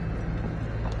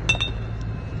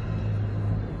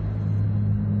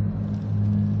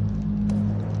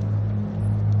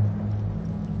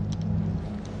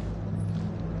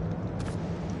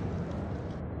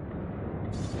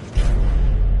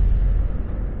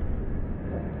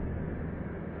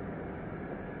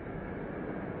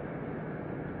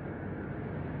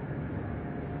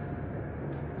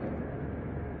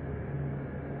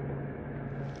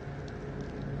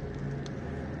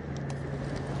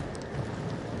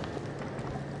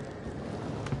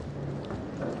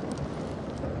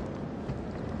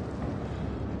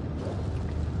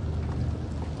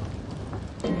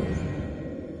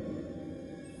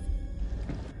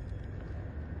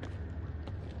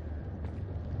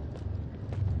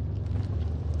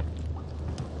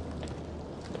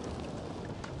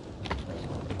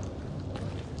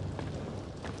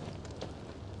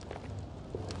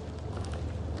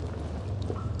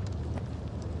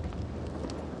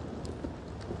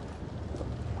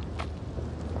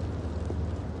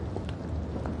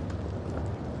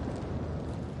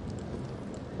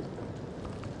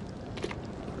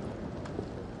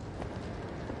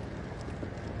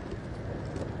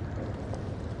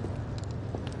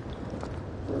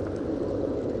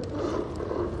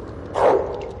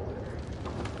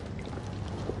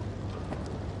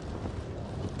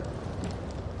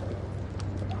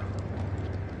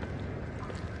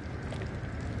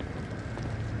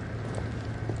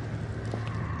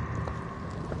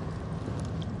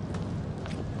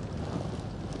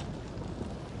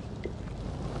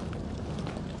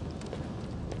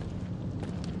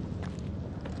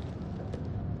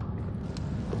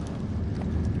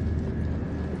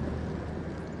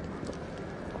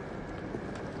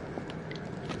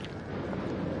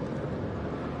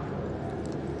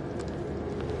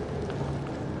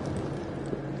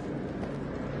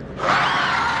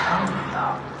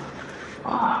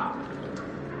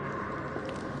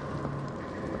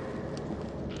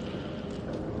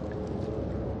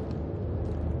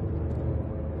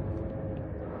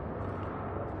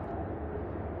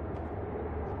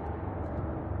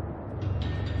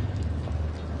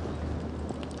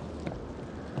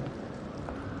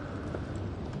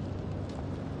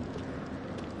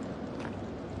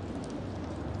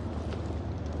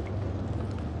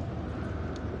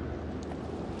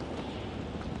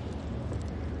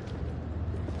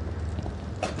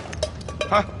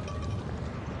 Huh?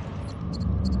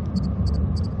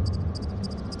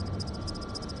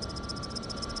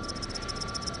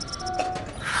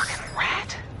 Fucking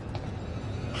rat.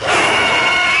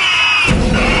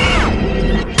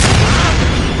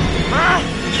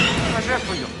 How's that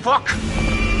for you, fuck?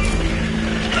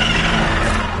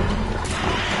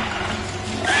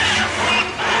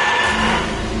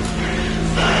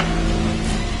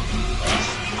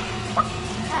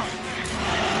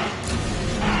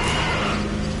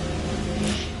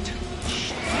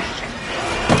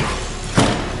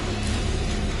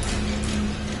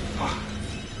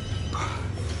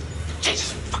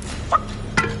 Jesus, fuck.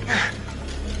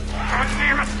 God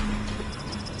damn it.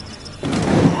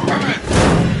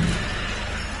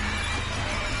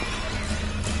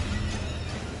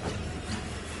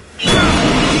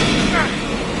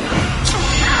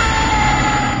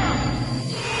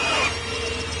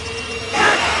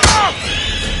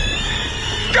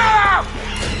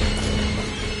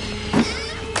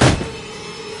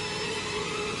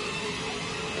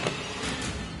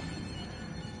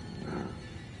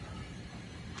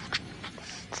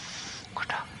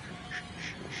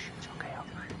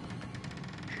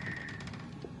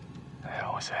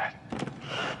 That?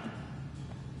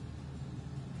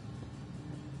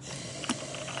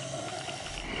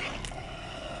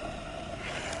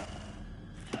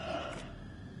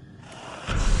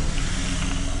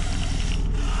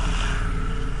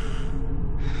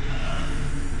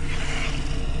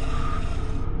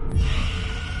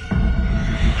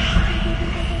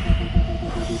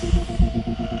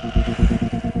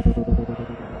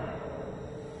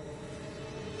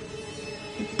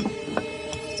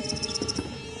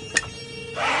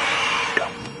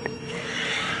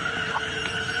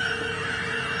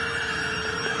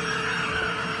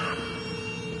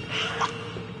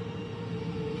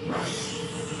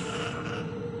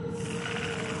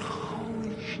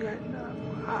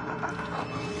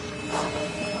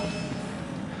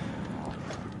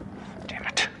 Damn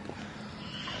it.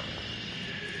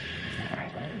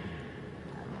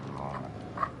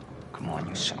 Come on,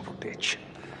 you son of a bitch.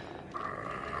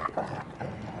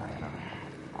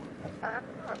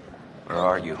 Where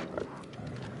are you?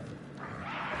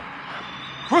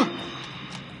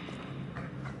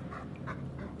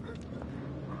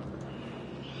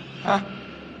 Huh?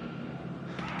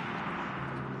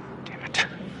 Damn it.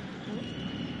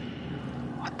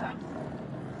 What the?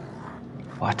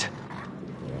 What?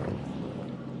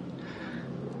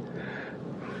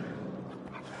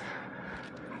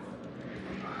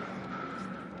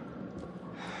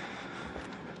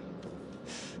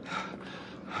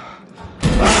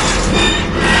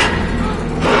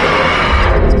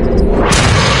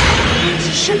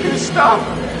 Shit, gonna stop.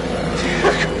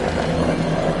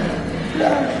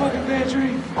 Fucking bad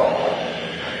dream.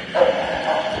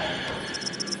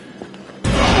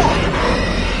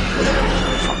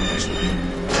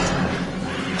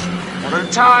 One at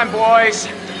a time, boys.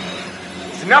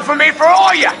 It's enough for me for all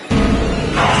of you.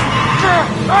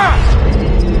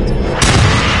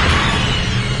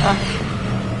 Okay.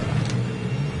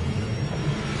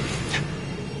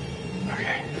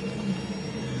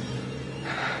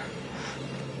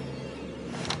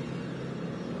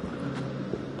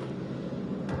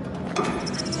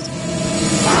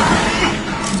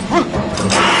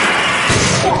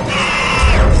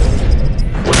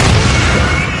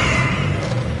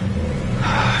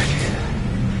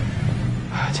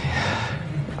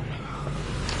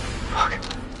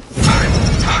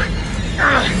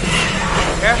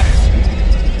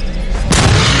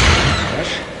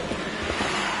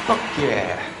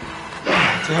 Yeah.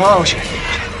 Oh, shit.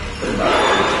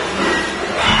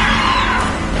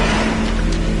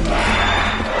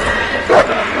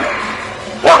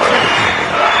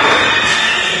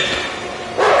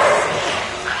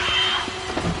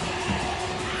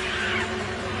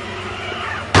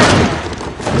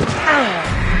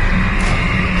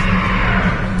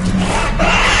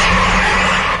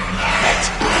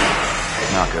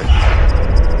 Not good.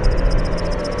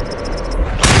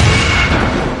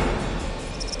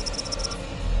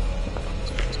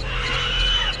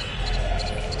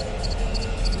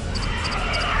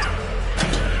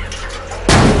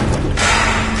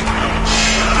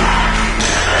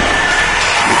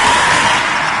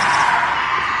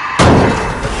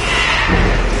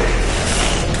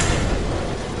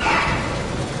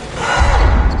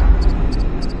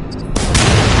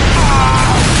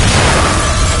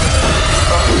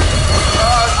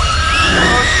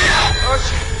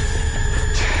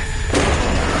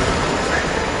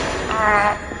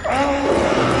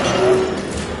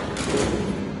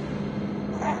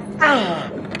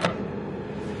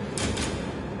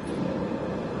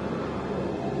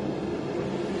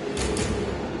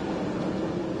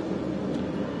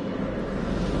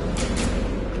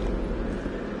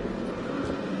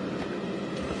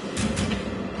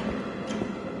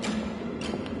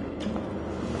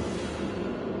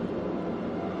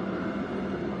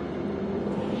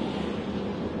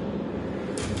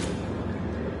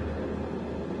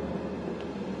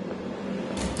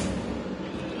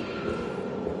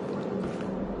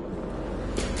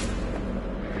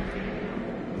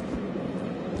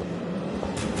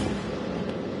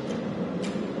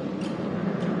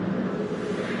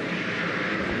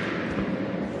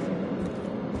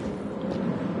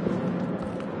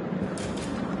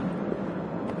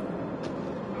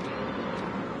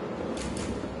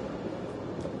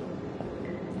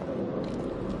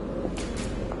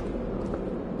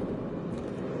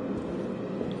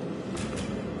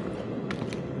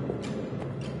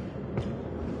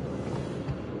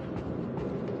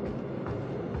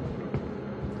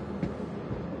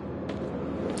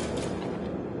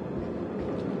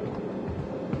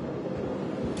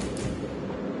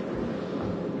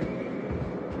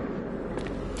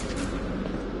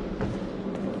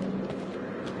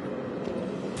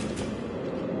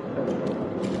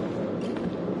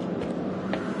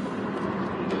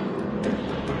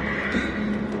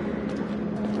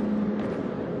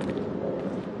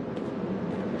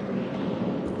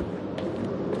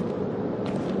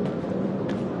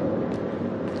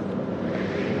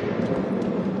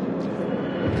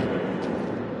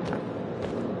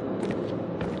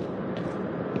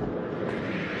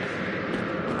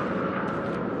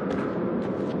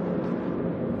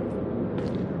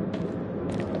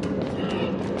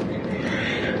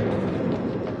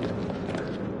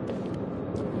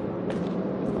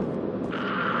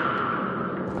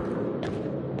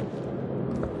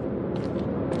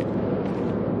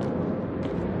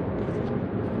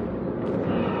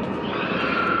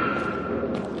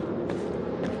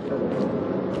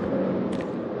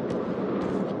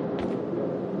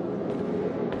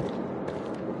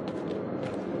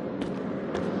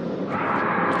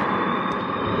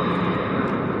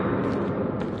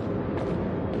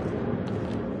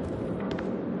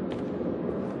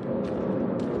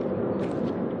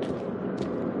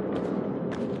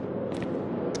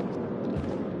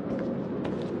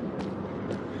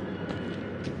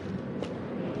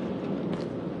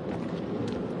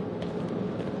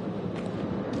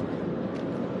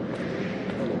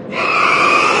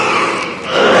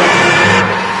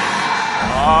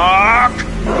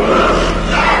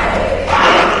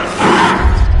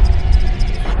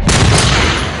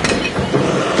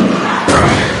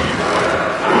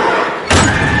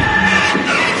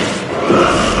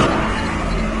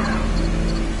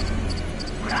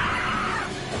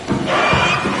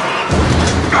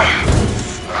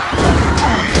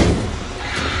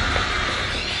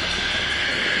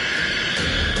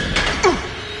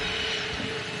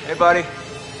 Hey, buddy.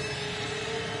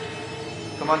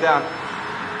 Come on down.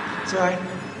 It's all right.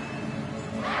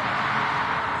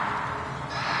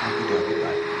 Okey dokey,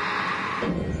 bud.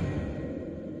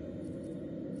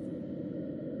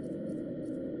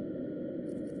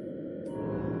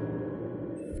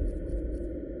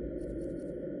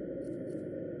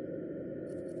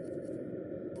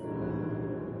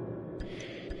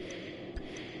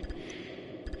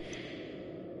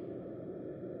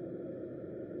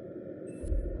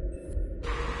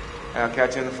 I'll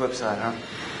catch you on the flip side, huh?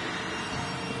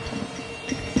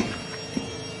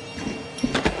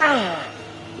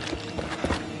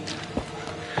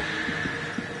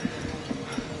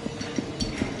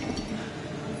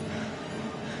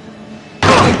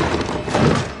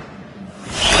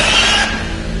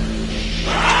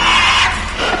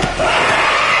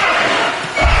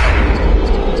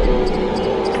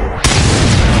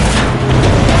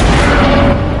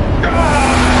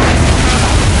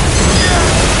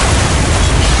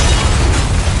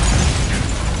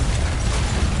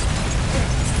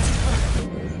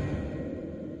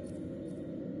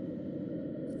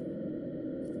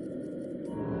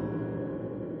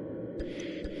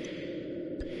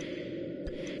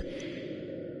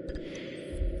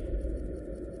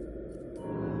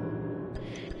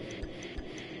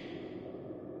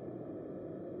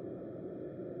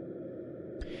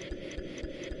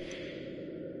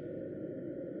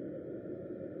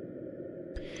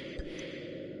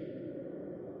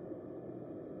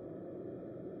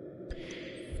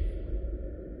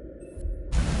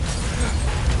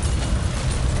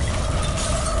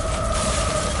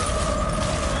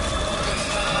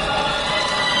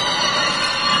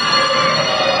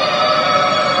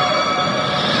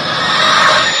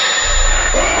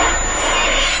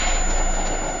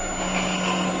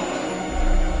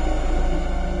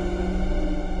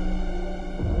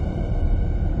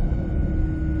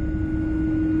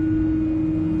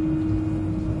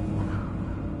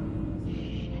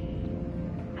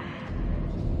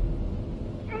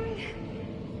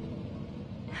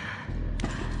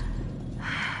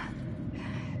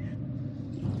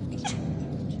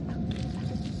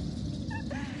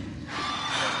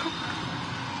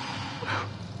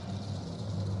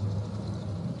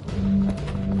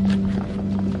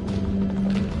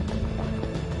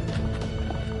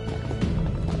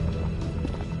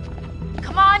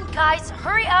 Guys,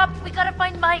 hurry up! We gotta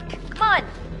find Mike. Come on!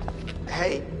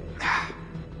 Hey,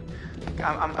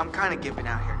 I'm kind of giving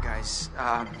out here, guys.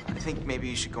 I think maybe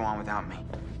you should go on without me.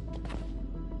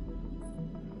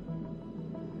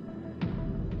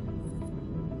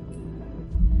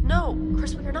 No,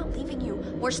 Chris, we are not leaving you.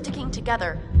 We're sticking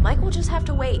together. Mike will just have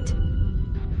to wait.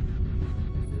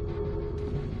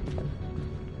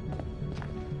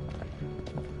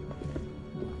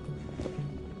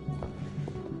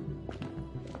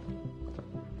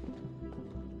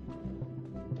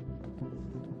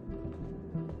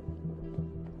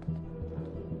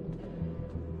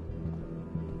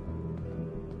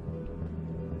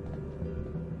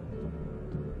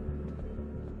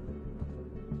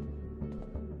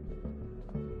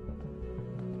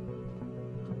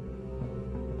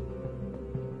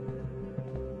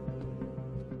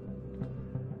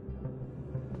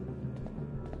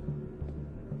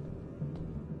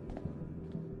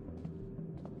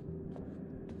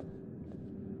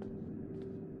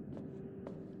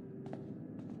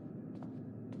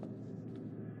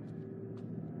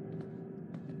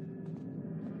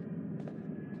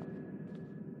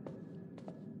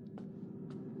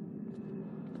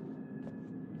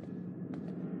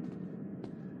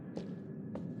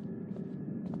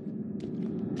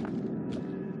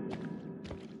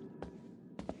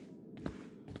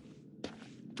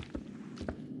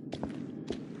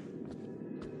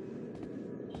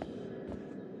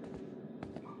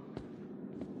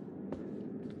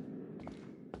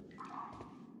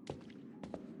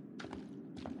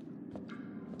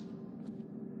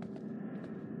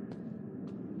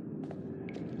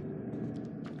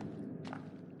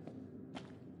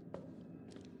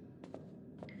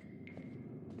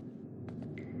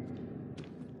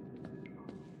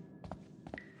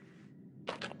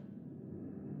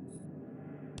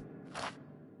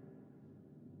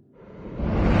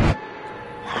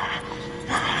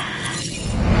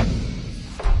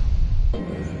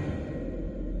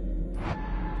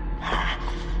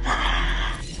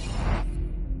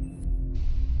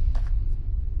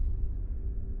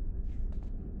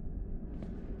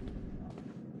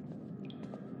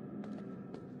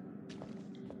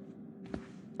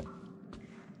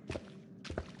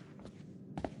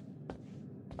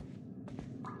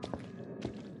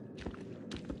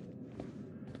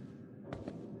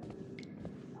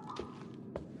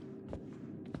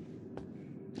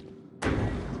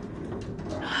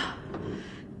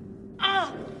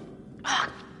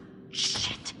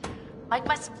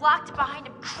 must have locked it behind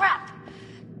him. Crap!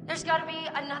 There's gotta be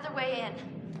another way in.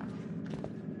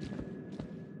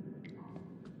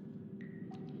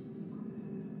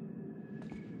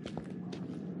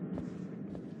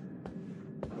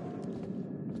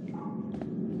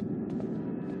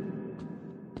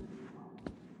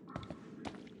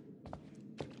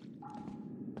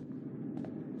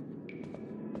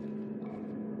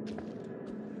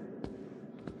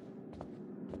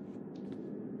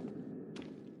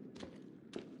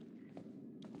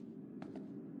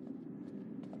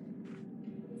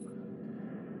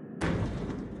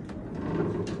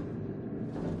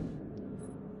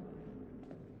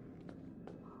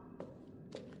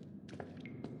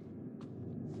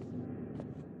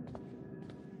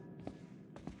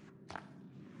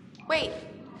 Wait,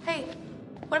 hey,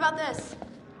 what about this?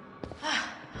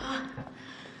 I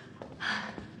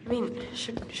mean,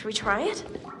 should we try it?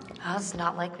 Well, it's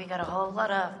not like we got a whole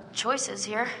lot of choices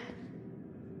here.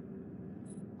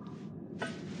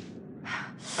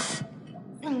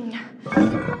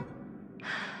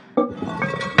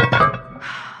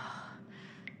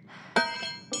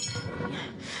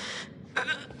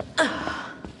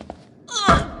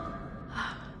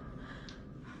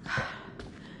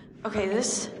 Okay,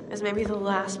 this is maybe the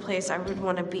last place I would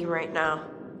want to be right now.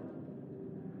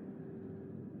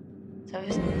 So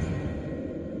who's...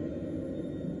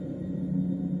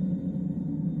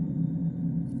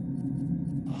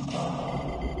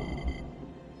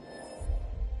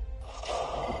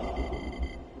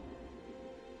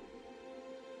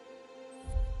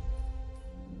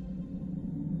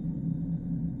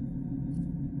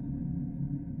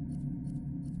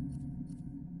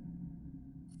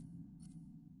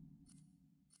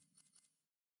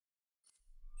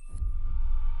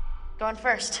 Going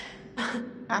first.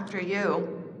 After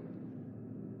you.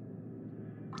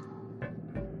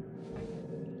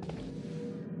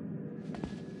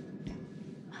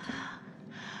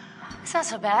 It's not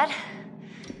so bad.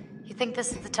 You think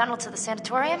this is the tunnel to the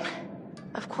sanatorium?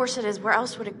 Of course it is. Where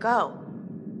else would it go?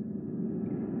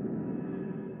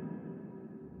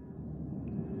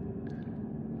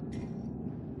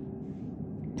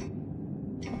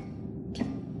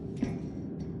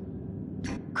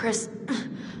 Chris,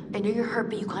 I know you're hurt,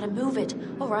 but you gotta move it,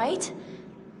 all right?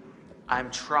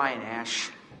 I'm trying, Ash.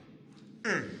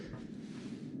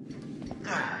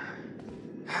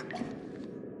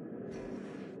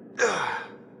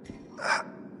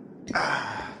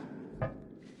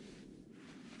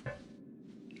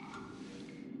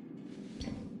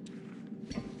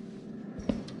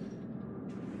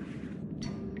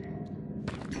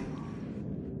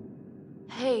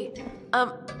 Hey,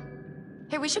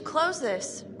 we should close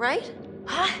this, right?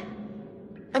 Huh?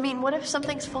 I mean, what if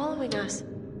something's following us?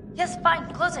 Yes,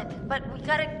 fine, close it. But we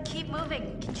gotta keep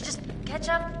moving. Can you just catch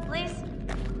up, please?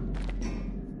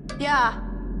 Yeah.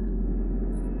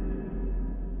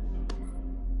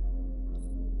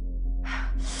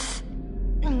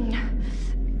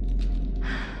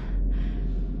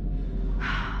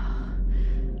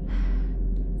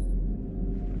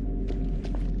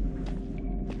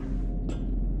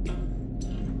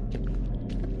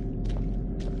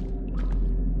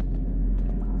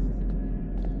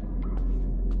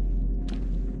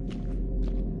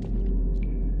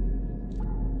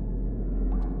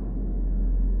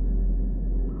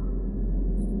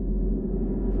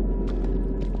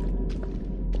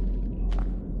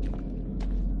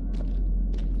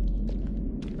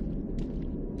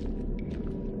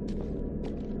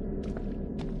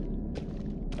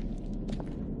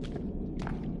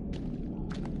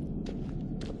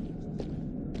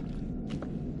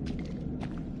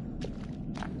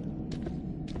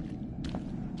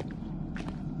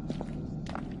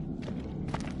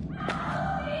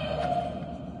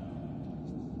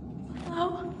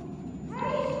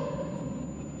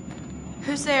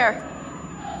 Who's there?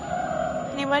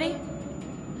 Anybody?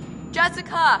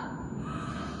 Jessica!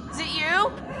 Is it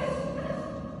you?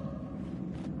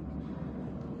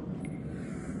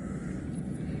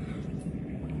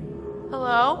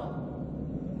 Hello?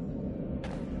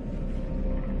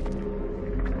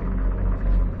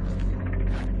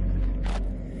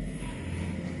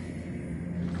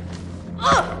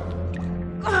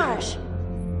 Ugh! Gosh!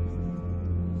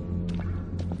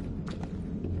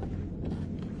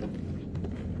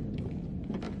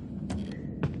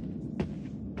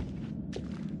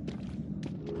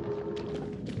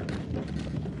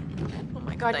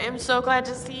 God, I am so glad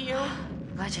to see you.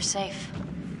 I'm glad you're safe.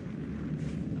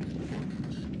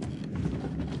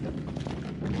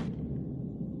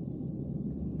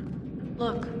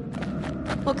 Look.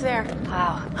 Look there.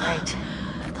 Wow, great.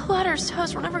 The ladder's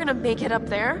toast. We're never gonna make it up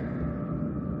there.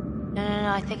 No,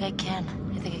 No, I think I can.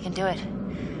 I think I can do it.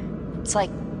 It's like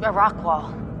a rock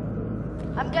wall.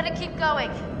 I'm gonna keep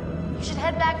going. You should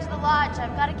head back to the lodge.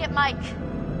 I've gotta get Mike.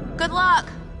 Good luck.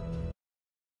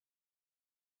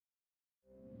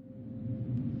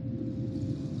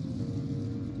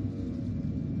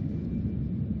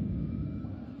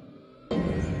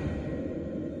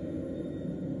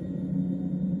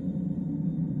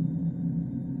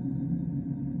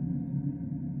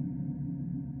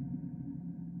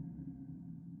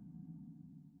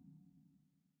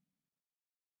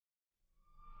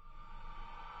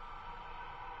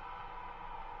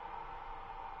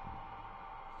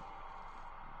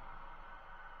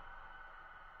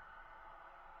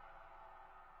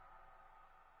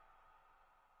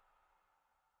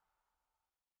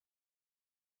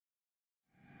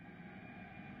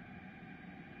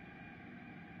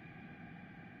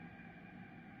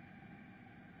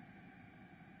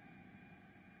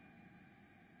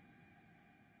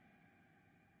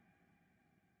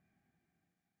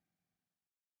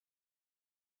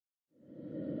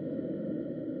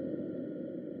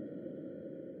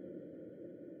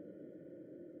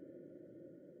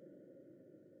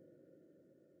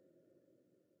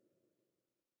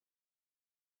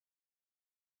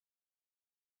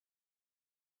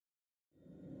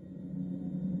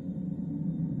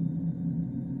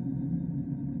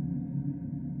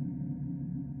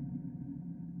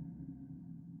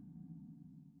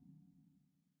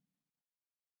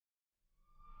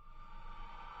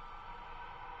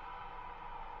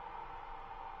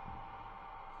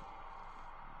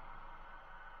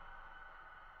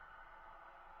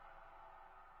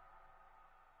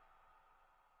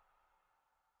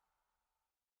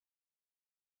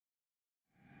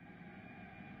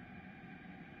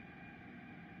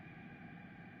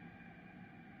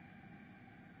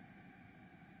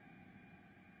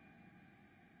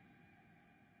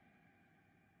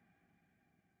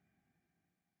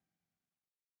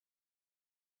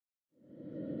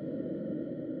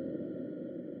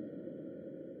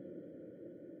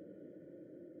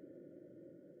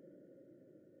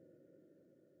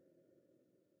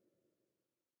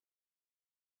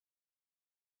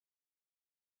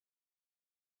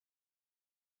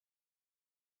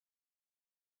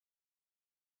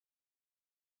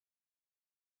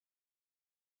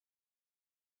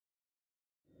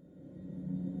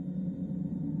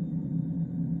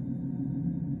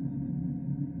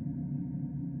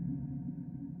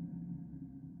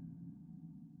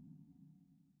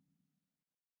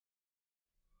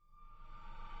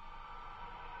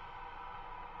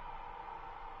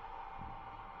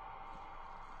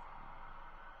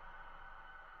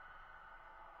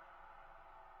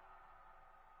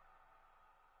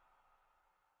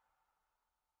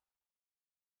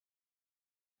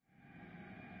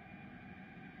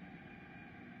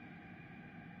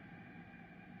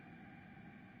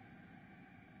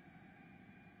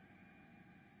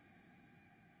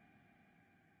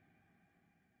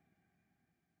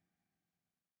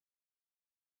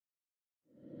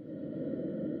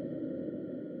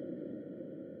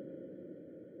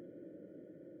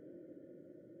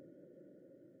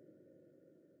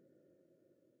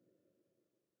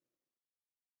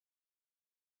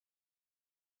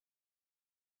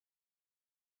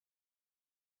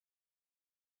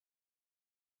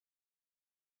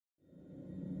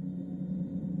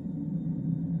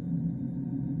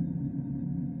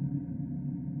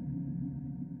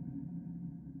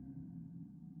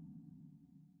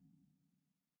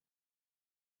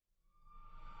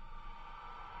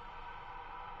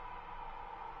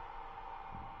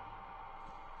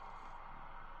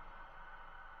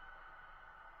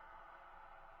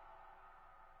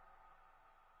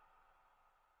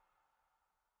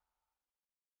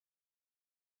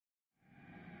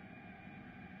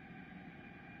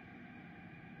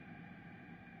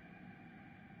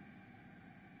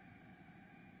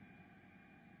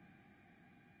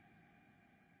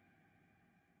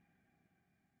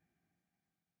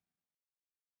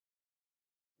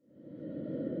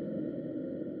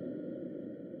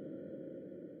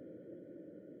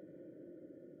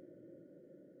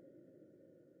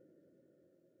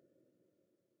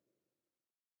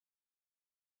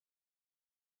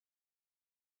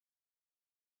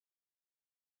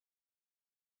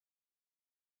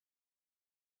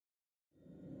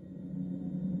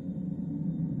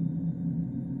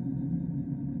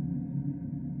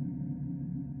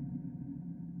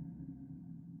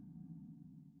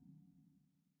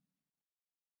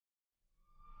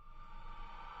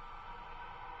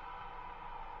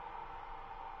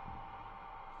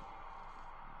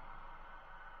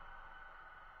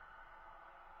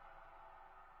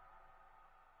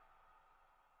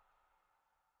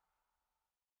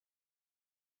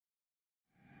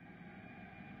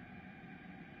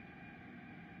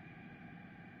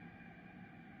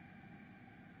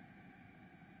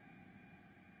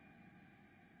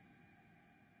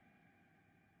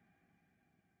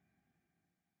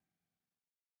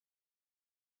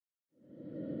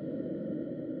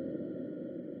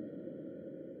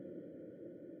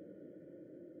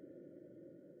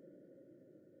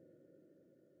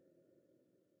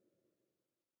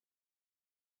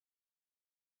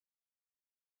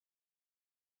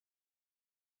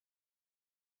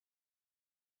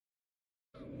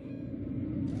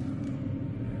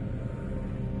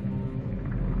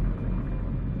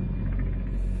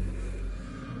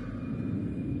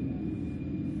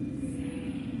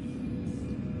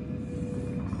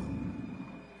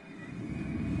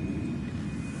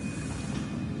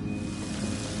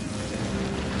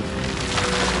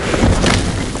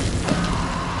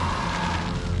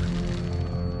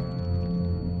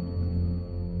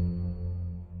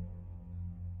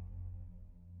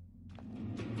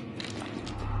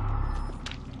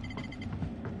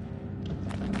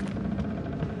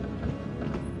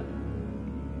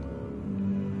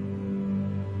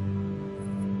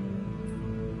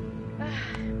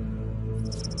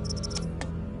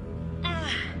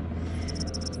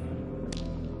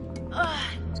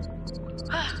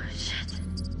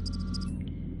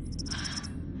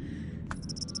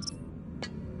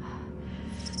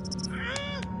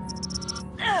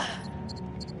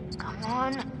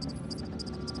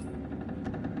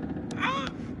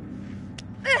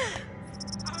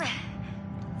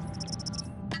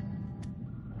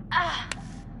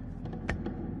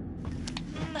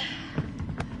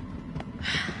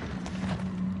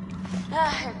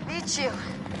 beat you.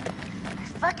 I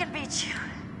fucking beat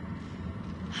you.